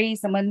surgery,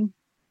 someone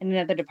in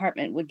another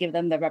department would give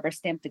them the rubber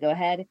stamp to go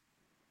ahead.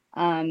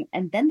 And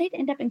then they'd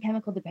end up in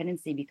chemical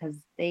dependency because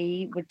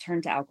they would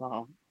turn to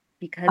alcohol,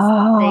 because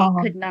they Oh,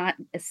 could not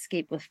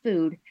escape with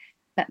food.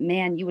 But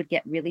man, you would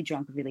get really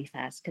drunk really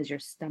fast because your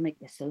stomach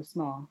is so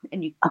small,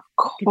 and you of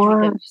could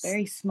drink a course.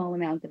 very small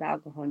amount of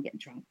alcohol and get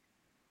drunk.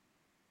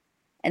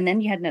 And then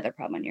you had another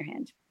problem on your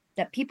hand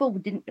that people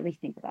didn't really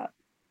think about.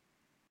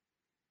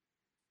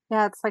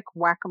 Yeah, it's like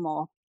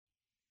whack-a-mole.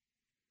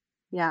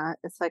 Yeah,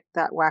 it's like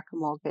that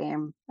whack-a-mole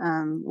game,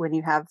 when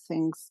you have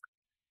things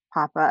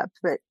pop up.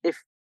 But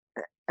if,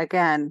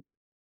 again,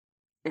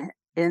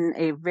 in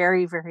a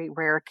very, very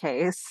rare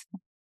case,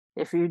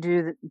 if you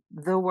do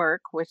the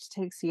work, which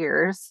takes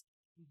years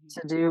Mhm.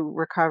 to do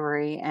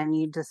recovery, and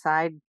you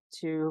decide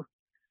to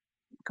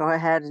go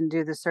ahead and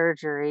do the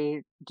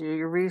surgery, do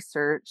your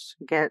research,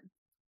 get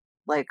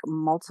like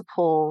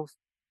multiple,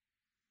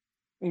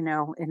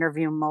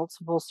 interview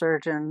multiple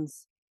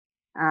surgeons,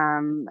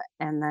 and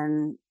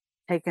then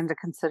take into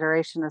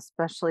consideration,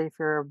 especially if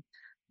you're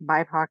a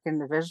BIPOC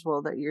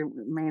individual, that you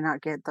may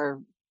not get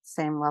the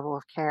same level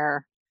of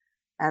care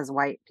as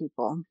white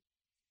people.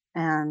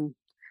 And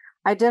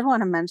I did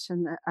want to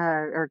mention,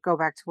 or go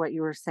back to what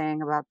you were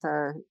saying about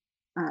uh,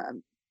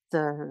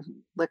 the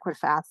liquid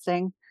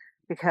fasting,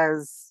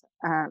 because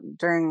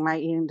during my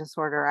eating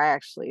disorder, I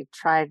actually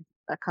tried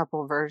a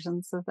couple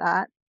versions of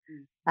that.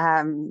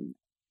 Mm. Um,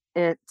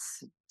 it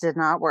did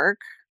not work.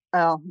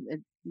 Well,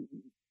 it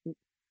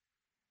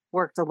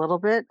worked a little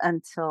bit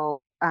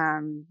until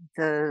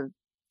the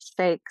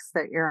shakes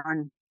that you're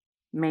on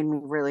made me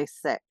really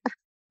sick.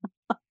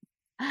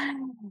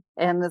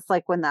 And it's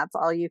like when that's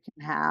all you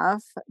can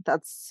have,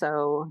 that's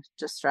so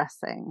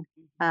distressing.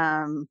 Mhm.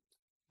 Um,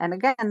 and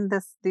again,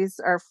 these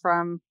are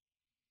from,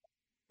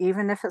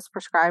 even if it's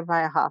prescribed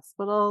by a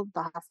hospital,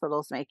 the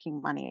hospital's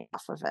making money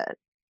off of it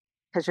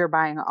because you're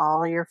buying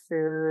all your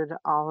food,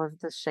 all of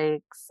the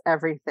shakes,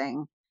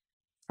 everything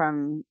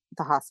from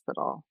the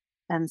hospital.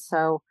 And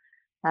so,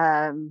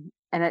 and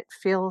it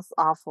feels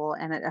awful,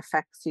 and it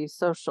affects you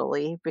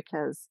socially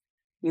because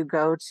you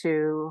go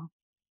to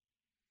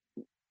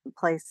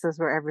places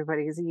where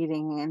everybody's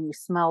eating and you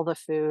smell the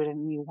food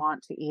and you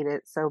want to eat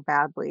it so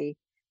badly,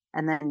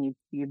 and then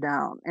you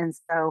don't. And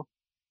so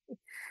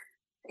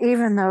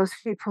even those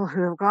people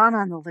who have gone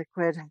on the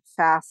liquid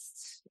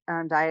fast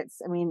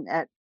diets, I mean,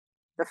 at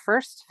the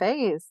first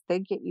phase they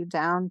get you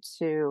down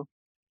to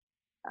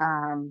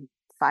um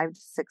 5 to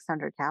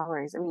 600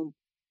 calories. I mean,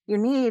 you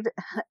need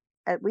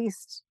at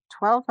least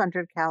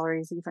 1,200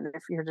 calories even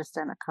if you're just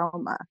in a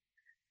coma,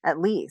 at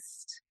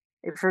least.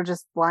 If you're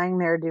just lying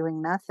there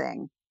doing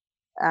nothing,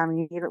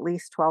 you need at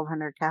least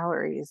 1,200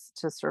 calories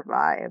to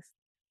survive.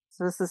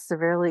 So this is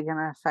severely going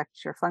to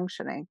affect your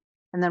functioning.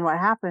 And then what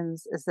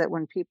happens is that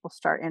when people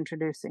start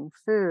introducing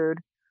food,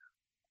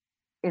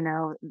 you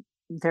know,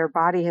 their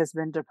body has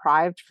been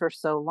deprived for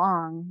so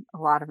long, a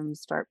lot of them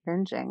start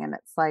binging. And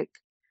it's like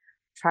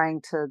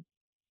trying to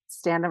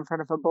stand in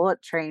front of a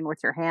bullet train with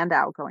your hand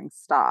out going,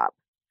 stop.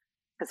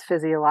 Because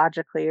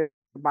physiologically, your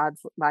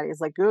body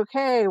is like,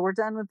 okay, we're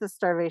done with the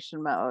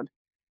starvation mode.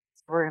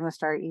 So we're going to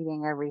start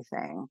eating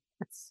everything.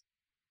 It's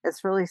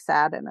It's really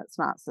sad and it's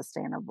not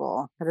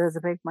sustainable. It is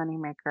a big money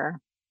maker,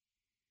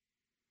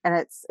 and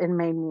it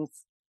made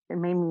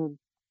me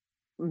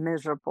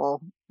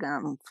miserable,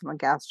 from a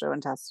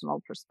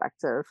gastrointestinal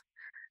perspective.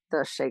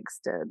 The shakes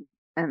did,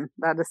 and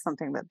that is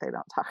something that they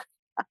don't talk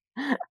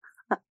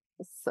about.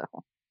 So,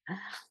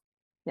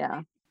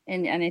 yeah.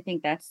 And I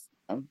think that's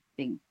a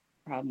big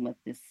problem with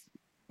this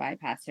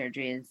bypass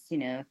surgery is,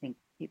 I think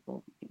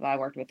people I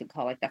worked with would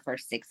call like the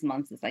first 6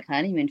 months is like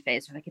honeymoon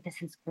phase. We're like,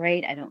 this is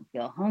great. I don't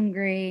feel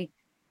hungry,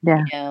 you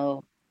Yeah.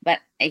 know. But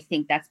I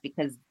think that's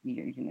because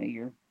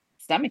your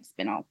stomach's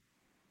been all,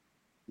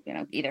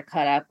 either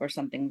cut up or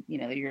something,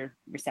 your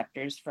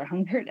receptors for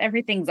hunger,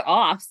 everything's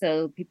off.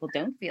 So people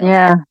don't feel that.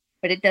 Yeah.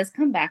 But it does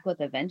come back with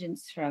a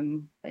vengeance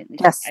from at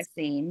least what Yes. I've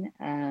seen.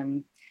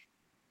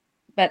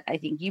 But I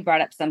think you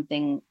brought up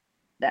something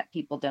that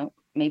people don't,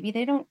 maybe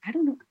they don't, I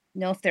don't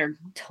know if they're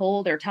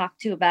told or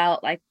talked to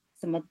about like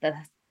some of the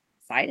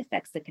side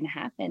effects that can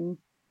happen,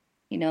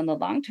 in the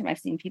long term. I've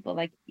seen people,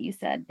 like you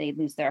said, they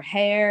lose their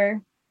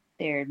hair,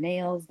 their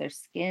nails, their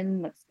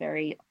skin looks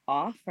very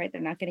off, right?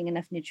 They're not getting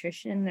enough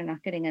nutrition, they're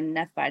not getting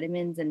enough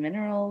vitamins and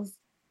minerals.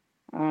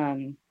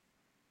 Um,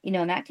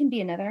 and that can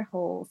be another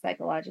whole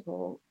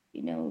psychological,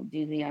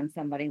 doozy on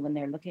somebody when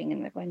they're looking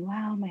and they're going,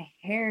 wow, my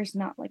hair's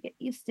not like it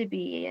used to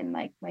be. And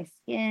like my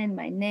skin,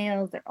 my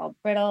nails, they're all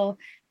brittle.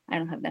 I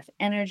don't have enough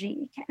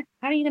energy.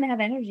 How are you going to have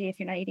energy if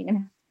you're not eating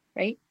enough?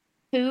 Right?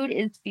 Food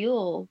is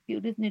fuel,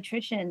 food is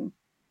nutrition.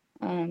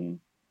 So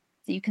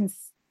you can,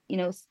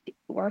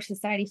 our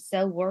society's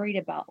so worried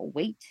about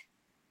weight,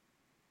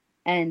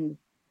 and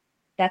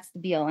that's the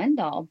be all end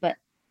all. But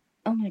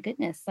oh my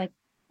goodness, like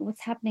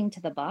what's happening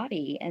to the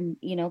body? And,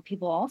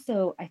 people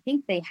also, I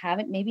think they have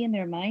it maybe in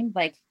their mind,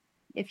 like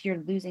if you're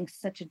losing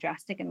such a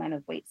drastic amount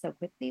of weight so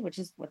quickly, which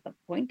is what the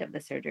point of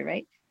the surgery,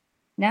 right?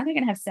 Now they're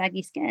going to have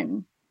saggy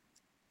skin.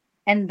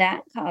 And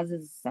that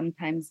causes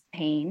sometimes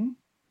pain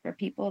for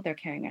people. They're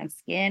carrying around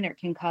skin, or it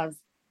can cause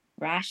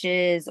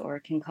rashes, or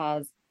it can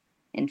cause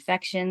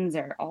infections,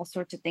 or all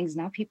sorts of things.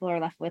 Now people are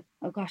left with,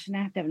 oh gosh, and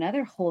I have to have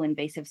another whole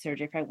invasive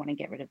surgery if I want to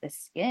get rid of this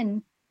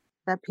skin.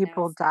 That Now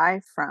people it's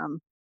die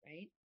from.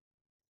 right.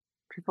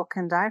 People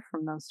can die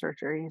from those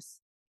surgeries.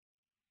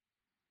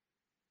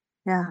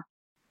 Yeah.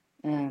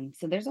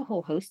 So there's a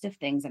whole host of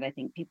things that I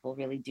think people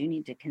really do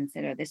need to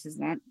consider. This is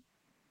not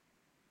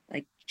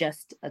like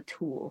just a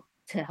tool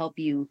to help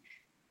you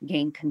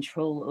gain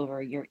control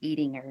over your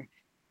eating, or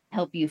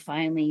help you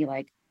finally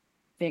like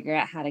figure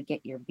out how to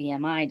get your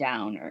BMI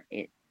down, or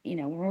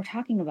when we're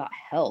talking about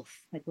health,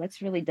 like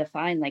let's really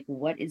define like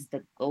what is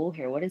the goal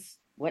here?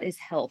 What is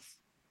health?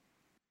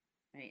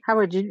 Right? How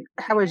Is would it you your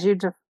how would hair? you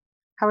def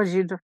how would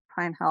you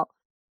define health?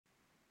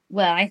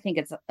 Well, I think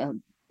it's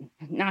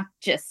not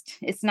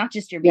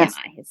just your Yes.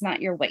 BMI. It's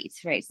not your weight,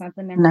 right? It's not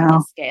the number on the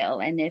No. scale.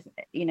 And if,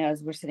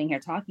 as we're sitting here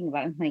talking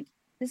about it, I'm like,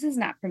 this is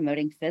not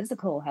promoting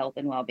physical health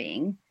and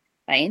well-being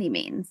by any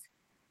means.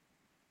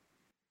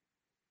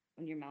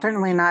 When you're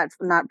Certainly malnourished,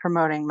 not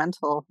promoting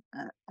mental,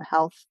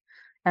 health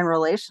and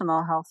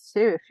relational health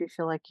too, if you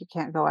feel like you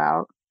can't go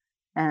out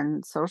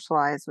and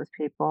socialize with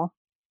people.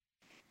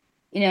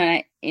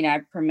 I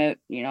promote,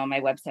 on my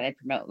website, I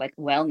promote like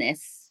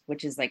wellness,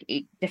 which is like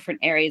 8 different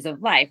areas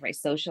of life, right?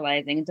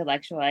 Socializing,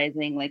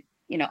 intellectualizing, like,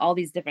 all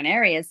these different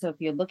areas. So if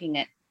you're looking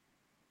at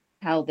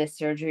how this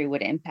surgery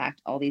would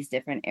impact all these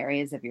different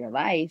areas of your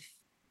life,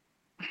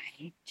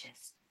 I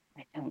just,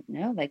 I don't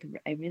know. Like,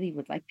 I really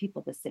would like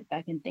people to sit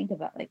back and think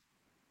about, like,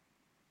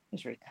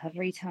 there's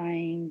recovery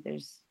time.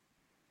 There's,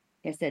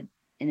 like I said,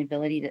 an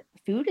ability to,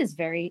 food is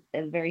a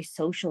very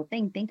social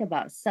thing. Think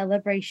about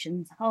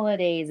celebrations,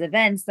 holidays,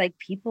 events. Like,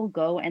 people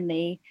go and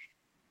they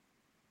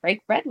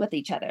break bread with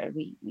each other.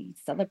 We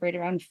celebrate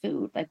around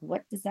food. Like,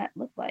 what does that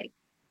look like?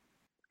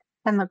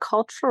 And the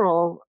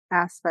cultural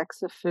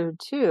aspects of food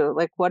too.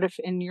 Like, what if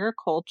in your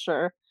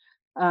culture,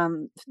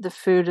 the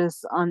food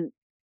is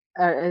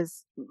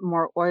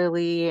more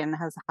oily and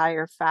has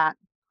higher fat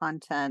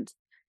content,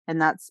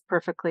 and that's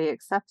perfectly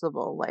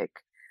acceptable.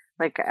 Like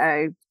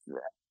I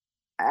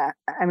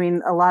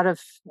mean, a lot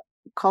of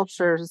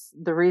cultures,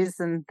 the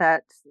reason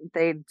that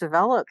they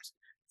developed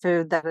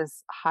food that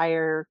is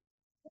higher,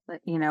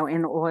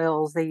 in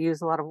oils, they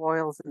use a lot of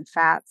oils and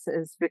fats,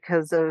 is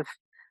because of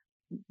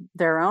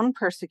their own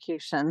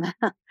persecution,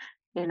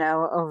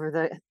 over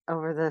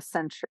the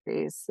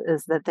centuries,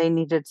 is that they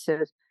needed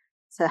to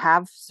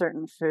have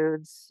certain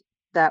foods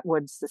that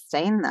would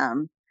sustain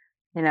them,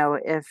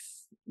 if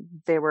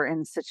they were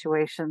in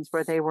situations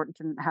where they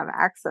didn't have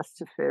access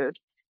to food.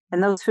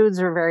 And those foods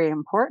are very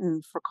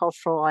important for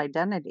cultural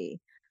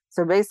identity.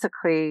 So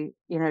basically,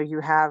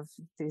 you have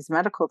these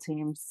medical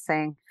teams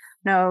saying,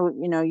 no,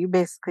 you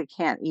basically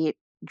can't eat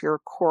your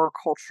core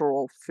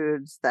cultural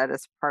foods that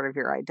is part of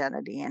your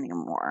identity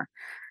anymore.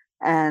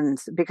 And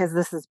because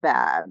this is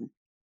bad.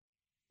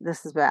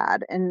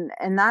 And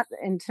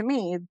to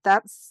me,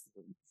 that's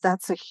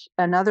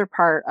another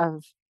part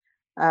of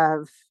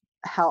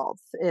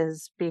health,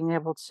 is being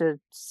able to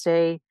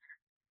stay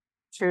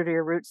true to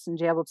your roots and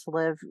be able to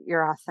live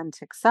your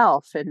authentic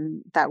self.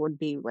 And that would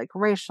be like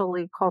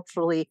racially,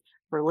 culturally,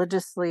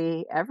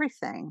 religiously,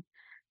 everything.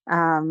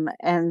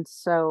 And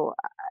so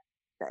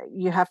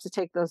you have to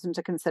take those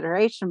into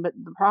consideration. But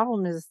the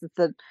problem is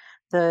that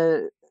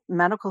the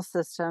medical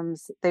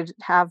systems, they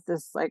have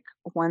this like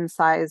one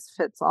size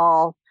fits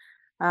all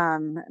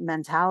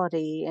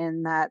mentality,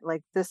 in that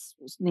like this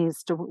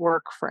needs to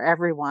work for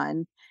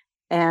everyone,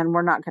 and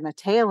we're not going to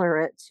tailor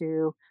it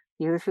to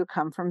you if you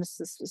come from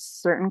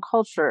certain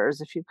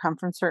cultures, if you come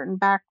from certain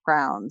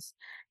backgrounds,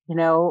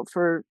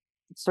 for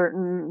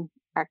certain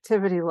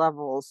activity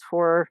levels,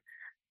 for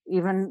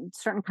even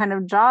certain kind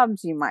of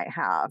jobs you might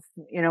have.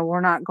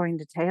 We're not going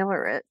to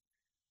tailor it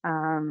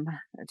um,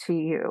 to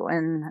you,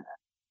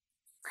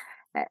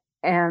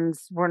 and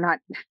we're not.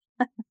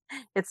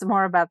 It's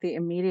more about the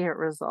immediate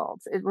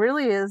results. It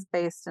really is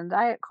based in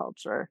diet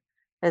culture.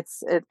 It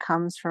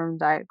comes from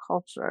diet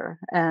culture,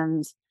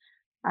 and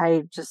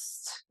I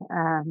just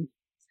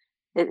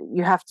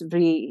you have to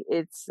be.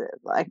 It's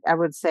like I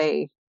would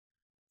say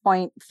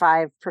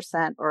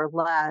 0.5% or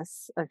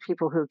less of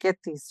people who get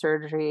these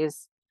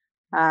surgeries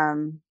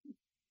um,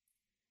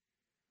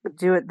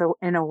 do it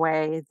in a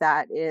way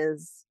that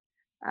is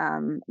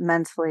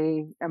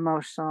mentally,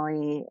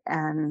 emotionally,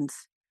 and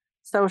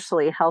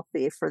socially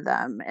healthy for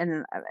them.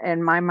 And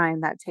in my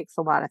mind, that takes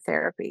a lot of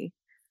therapy,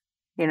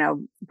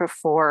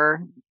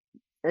 before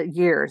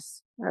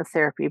years of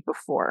therapy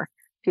before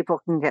people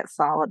can get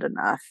solid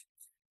enough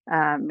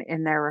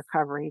in their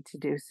recovery to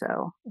do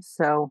so.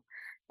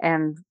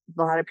 And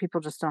a lot of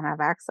people just don't have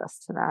access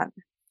to that.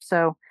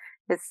 So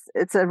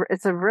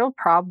it's a real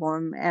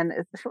problem, and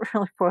it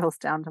really boils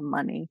down to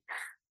money.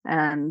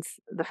 And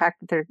the fact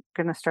that they're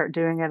going to start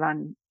doing it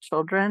on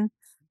children.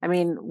 I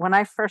mean, when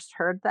I first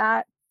heard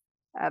that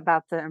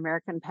about the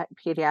American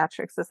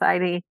Pediatric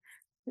Society,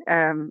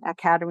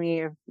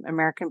 Academy of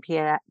American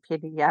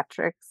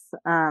Pediatrics,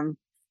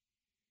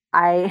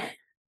 I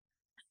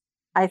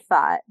I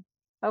thought,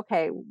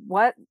 okay,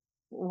 what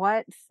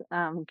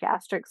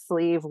gastric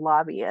sleeve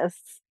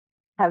lobbyists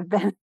have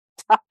been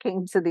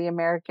talking to the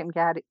American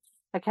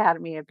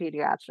Academy of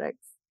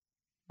Pediatrics?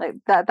 Like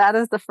that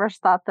is the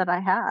first thought that I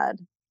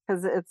had,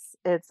 because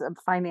it's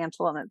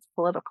financial and it's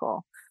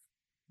political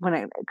when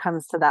it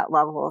comes to that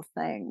level of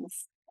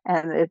things.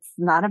 And it's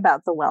not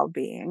about the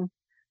well-being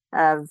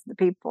of the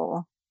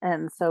people.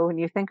 And so when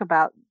you think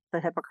about the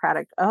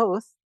Hippocratic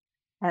Oath,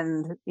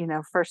 and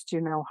first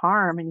do no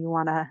harm, and you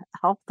want to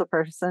help the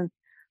person,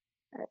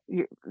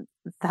 you,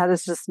 that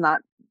is just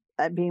not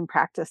being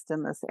practiced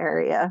in this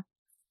area.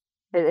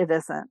 It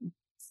isn't.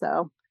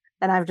 So,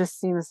 and I've just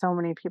seen so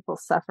many people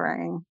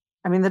suffering.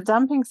 I mean, the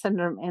dumping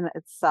syndrome in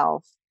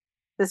itself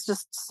is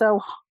just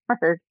so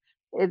hard.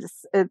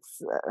 It's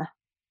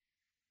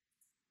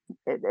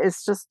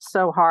just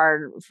so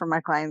hard for my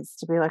clients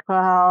to be like,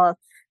 well,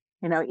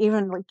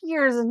 even like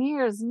years and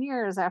years and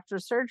years after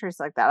surgeries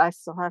like that, I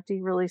still have to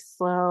eat really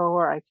slow,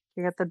 or I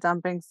get the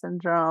dumping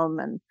syndrome.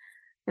 And,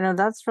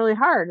 that's really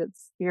hard.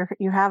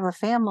 You have a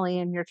family,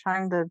 and you're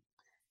trying to,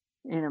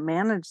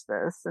 manage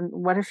this. And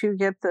what if you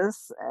get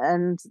this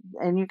and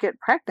you get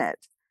pregnant,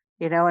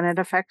 and it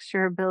affects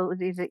your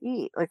ability to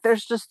eat? Like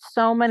there's just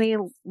so many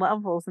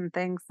levels and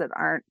things that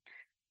aren't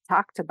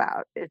talked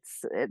about.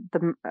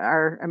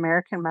 Our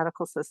American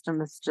medical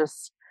system is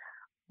just,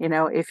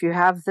 if you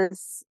have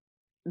this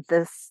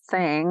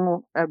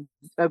thing,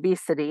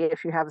 obesity,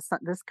 if you have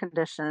this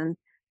condition,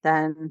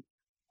 then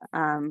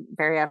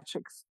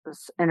bariatric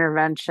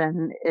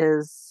intervention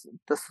is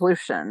the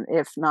solution.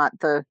 If not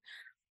the,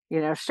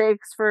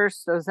 shakes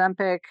first,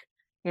 Ozempic,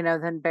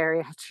 then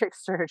bariatric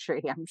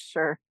surgery, I'm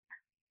sure.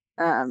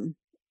 Um,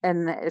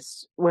 and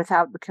it's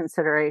without the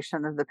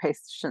consideration of the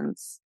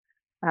patient's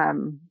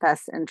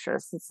best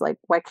interests. It's like,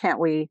 why can't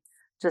we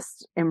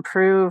just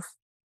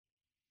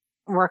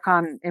work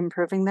on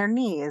improving their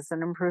knees,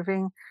 and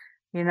improving,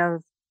 you know,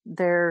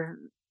 their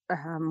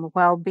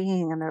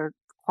well-being and their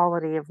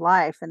quality of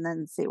life, and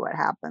then see what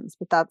happens.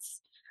 But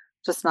that's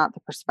just not the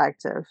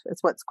perspective.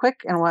 It's what's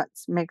quick and what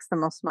makes the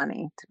most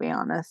money, to be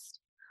honest.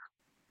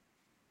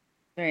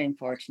 Very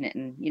unfortunate.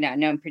 And, I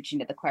know I'm preaching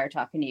to the choir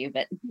talking to you,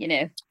 but,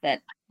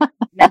 that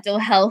mental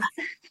health,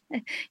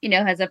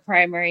 has a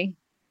primary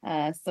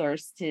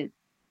source to,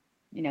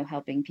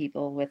 helping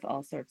people with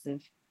all sorts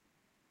of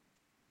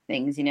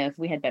things. If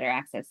we had better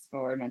access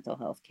for mental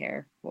health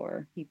care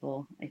for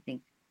people, I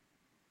think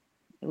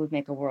it would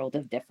make a world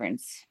of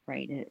difference,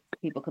 right?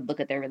 People could look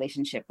at their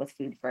relationship with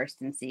food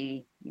first and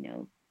see,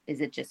 is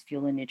it just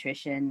fuel and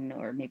nutrition,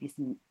 or maybe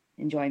some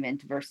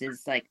enjoyment,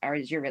 versus like,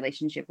 is your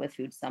relationship with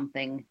food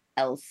something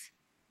else?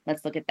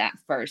 Let's look at that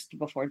first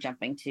before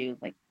jumping to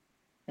like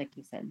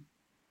you said,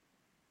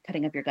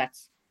 cutting up your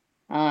guts,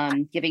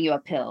 giving you a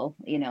pill,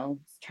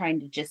 trying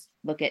to just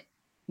look at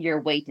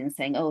your weight and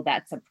saying, oh,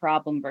 that's a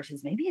problem,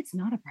 versus maybe it's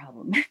not a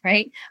problem,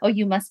 right? Oh,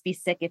 you must be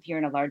sick if you're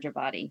in a larger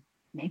body.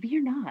 Maybe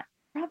you're not,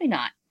 probably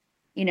not.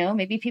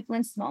 Maybe people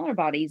in smaller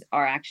bodies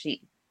are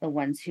actually the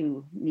ones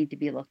who need to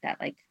be looked at.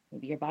 Like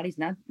maybe your body's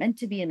not meant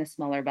to be in a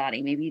smaller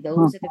body. Maybe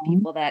those are the Mhm.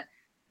 people that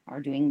are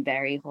doing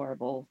very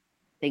horrible,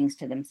 things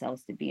to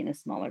themselves to be in a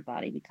smaller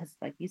body, because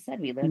like you said,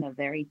 we live in a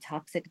very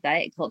toxic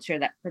diet culture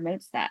that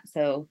promotes that.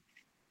 So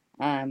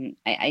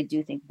I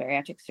do think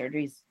bariatric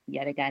surgery is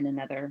yet again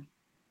another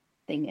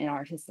thing in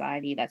our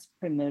society that's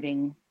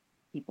promoting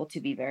people to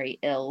be very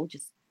ill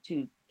just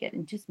to get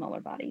into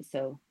smaller bodies.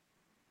 So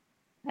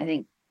I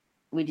think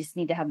we just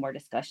need to have more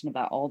discussion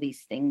about all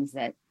these things,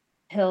 that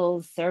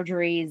pills,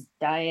 surgeries,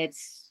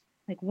 diets,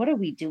 like what are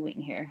we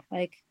doing here?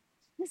 Like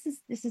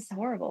this is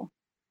horrible.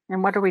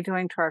 And what are we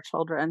doing to our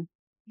children?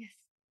 Yes.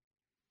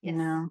 You Yes.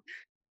 know?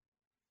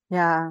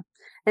 Yeah.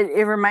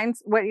 It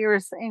reminds what you were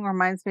saying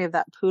reminds me of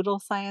that poodle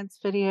science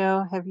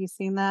video. Have you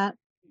seen that?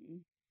 Mm.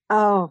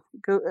 Oh,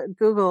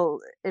 Google,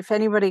 if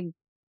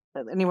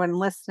anyone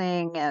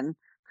listening, and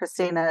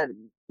Christina,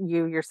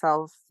 you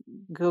yourself,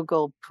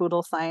 Google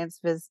poodle science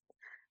it's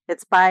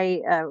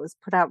it was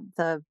put out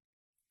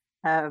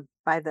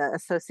by the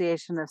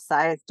Association of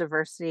Size,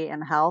 Diversity,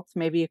 and Health.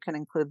 Maybe you can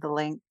include the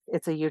link.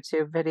 It's a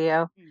YouTube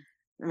video. Mm.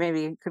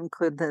 Maybe you can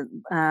include the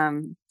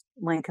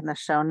link in the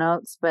show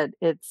notes. But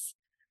it's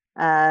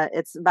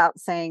about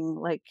saying,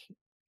 like,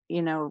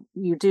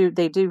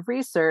 they do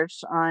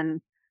research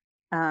on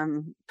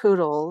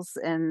poodles,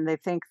 and they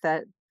think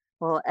that,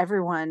 well,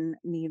 everyone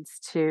needs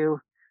to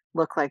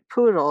look like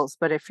poodles,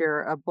 but if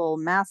you're a bull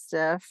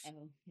mastiff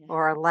Oh, yeah.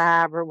 or a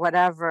lab or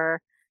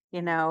whatever,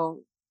 you know,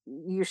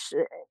 you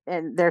should,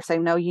 and they're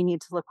saying, no, you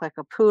need to look like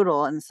a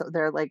poodle. And so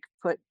they're like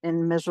put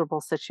in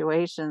miserable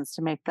situations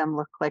to make them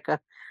look like a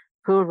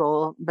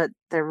poodle, but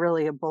they're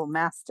really a bull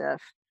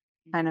mastiff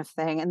kind of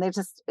thing. And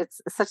it's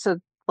such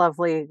a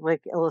lovely,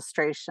 like,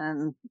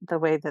 illustration, the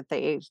way that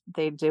they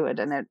do it.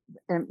 And it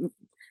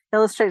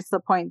illustrates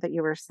the point that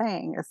you were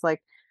saying. It's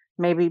like,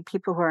 maybe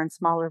people who are in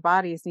smaller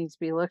bodies need to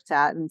be looked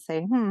at and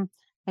say,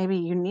 maybe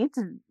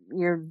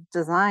you're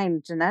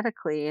designed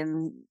genetically,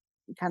 and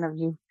kind of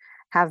you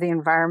have the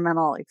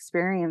environmental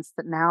experience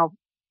that now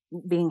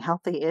being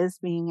healthy is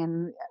being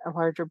in a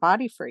larger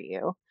body for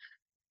you.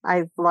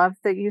 I love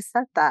that you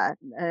said that.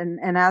 And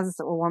as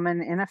a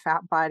woman in a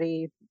fat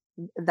body,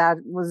 that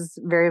was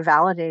very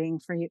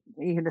validating for you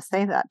to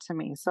say that to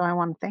me. So I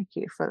want to thank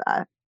you for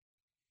that.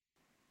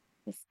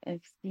 Just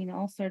I've seen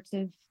all sorts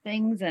of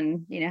things,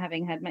 and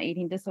having had my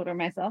eating disorder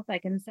myself, I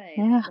can say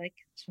Yeah. it's like,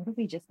 what if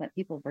we just let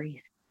people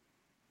breathe,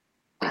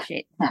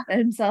 appreciate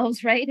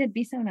themselves, right? It'd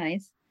be so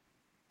nice.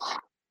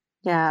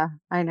 Yeah,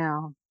 I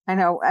know. I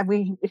know.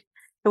 It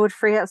would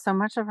free up so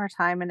much of our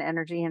time and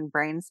energy and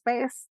brain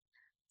space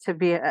to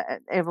be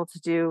able to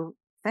do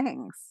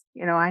things.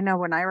 I know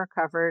when I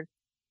recovered,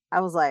 I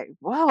was like,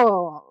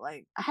 whoa,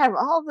 like I have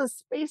all this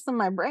space in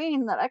my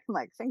brain that I can,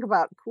 like, think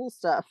about cool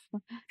stuff,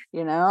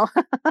 you know?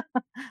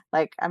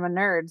 Like, I'm a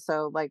nerd,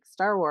 so, like,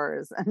 Star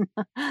Wars and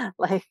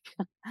like,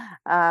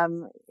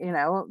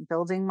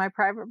 building my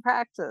private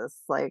practice,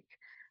 like,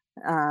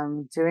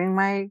 doing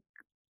my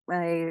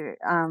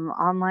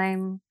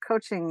online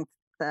coaching,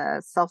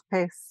 the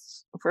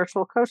self-paced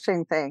virtual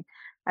coaching thing.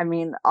 I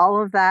mean,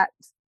 all of that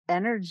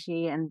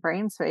energy and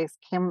brain space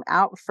came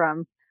out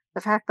from the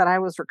fact that I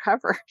was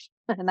recovered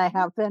and I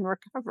have been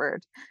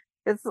recovered.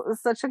 It's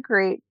such a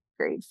great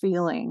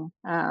feeling.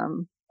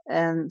 And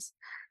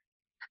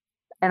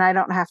I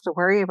don't have to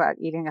worry about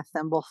eating a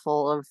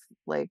thimbleful of,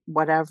 like,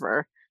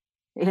 whatever,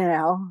 that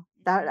Mhm.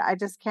 I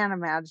just can't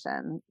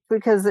imagine,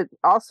 because it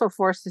also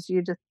forces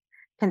you to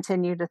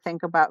continue to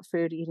think about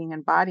food, eating,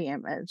 and body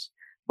image,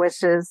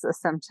 which is a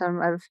symptom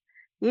of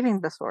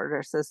eating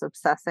disorders, is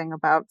obsessing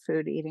about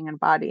food, eating, and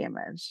body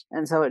image.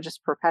 And so it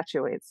just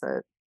perpetuates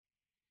it.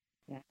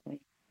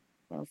 Exactly.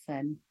 Well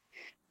said.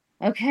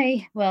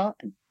 Okay, well,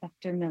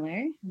 Dr.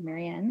 Miller,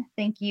 Marianne,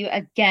 thank you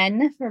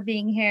again for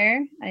being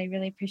here. I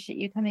really appreciate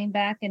you coming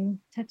back and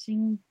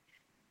touching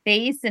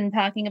base and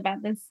talking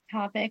about this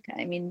topic.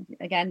 I mean,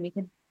 again, we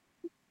could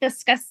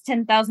discuss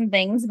 10,000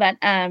 things, but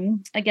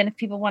again, if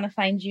people want to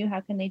find you,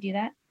 how can they do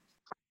that?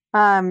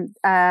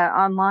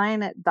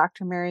 Online at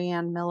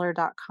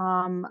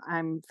drmariannemiller.com.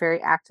 I'm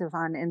very active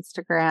on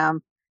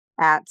Instagram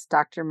at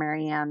Dr.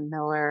 Marianne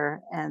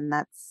Miller, and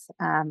that's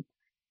Marianne.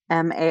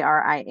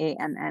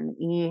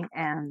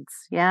 And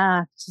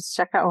yeah, just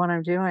check out what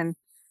I'm doing.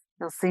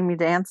 You'll see me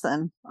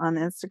dancing on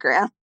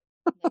Instagram.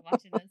 Love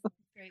watching this.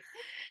 Great.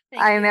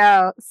 Thank I you.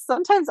 know.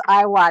 Sometimes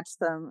I watch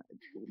them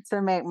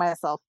to make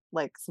myself,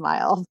 like,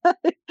 smile.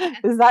 Yeah.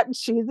 Is that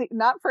cheesy?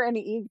 Not for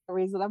any ego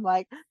reason. I'm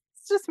like,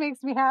 this just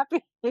makes me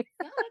happy. No,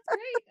 that's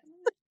great.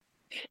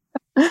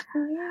 All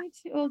right.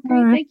 Well,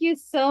 great. Thank you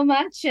so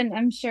much. And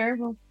I'm sure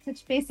we'll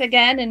touch base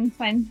again and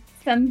find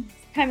some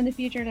time in the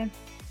future to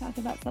talk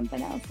about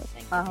something else. So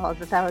thank you so Oh, much.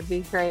 that would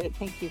be great.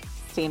 Thank you,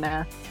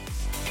 Christina.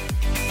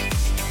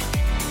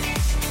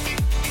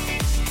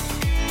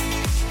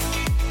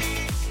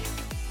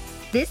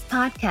 This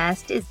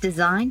podcast is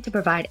designed to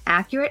provide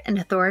accurate and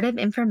authoritative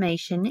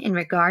information in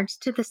regards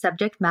to the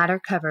subject matter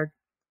covered.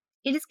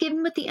 It is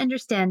given with the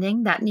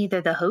understanding that neither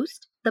the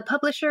host, the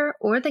publisher,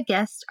 or the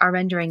guest are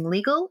rendering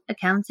legal,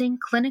 accounting,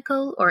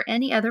 clinical, or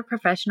any other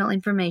professional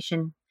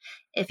information.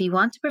 If you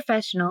want a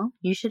professional,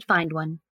 you should find one.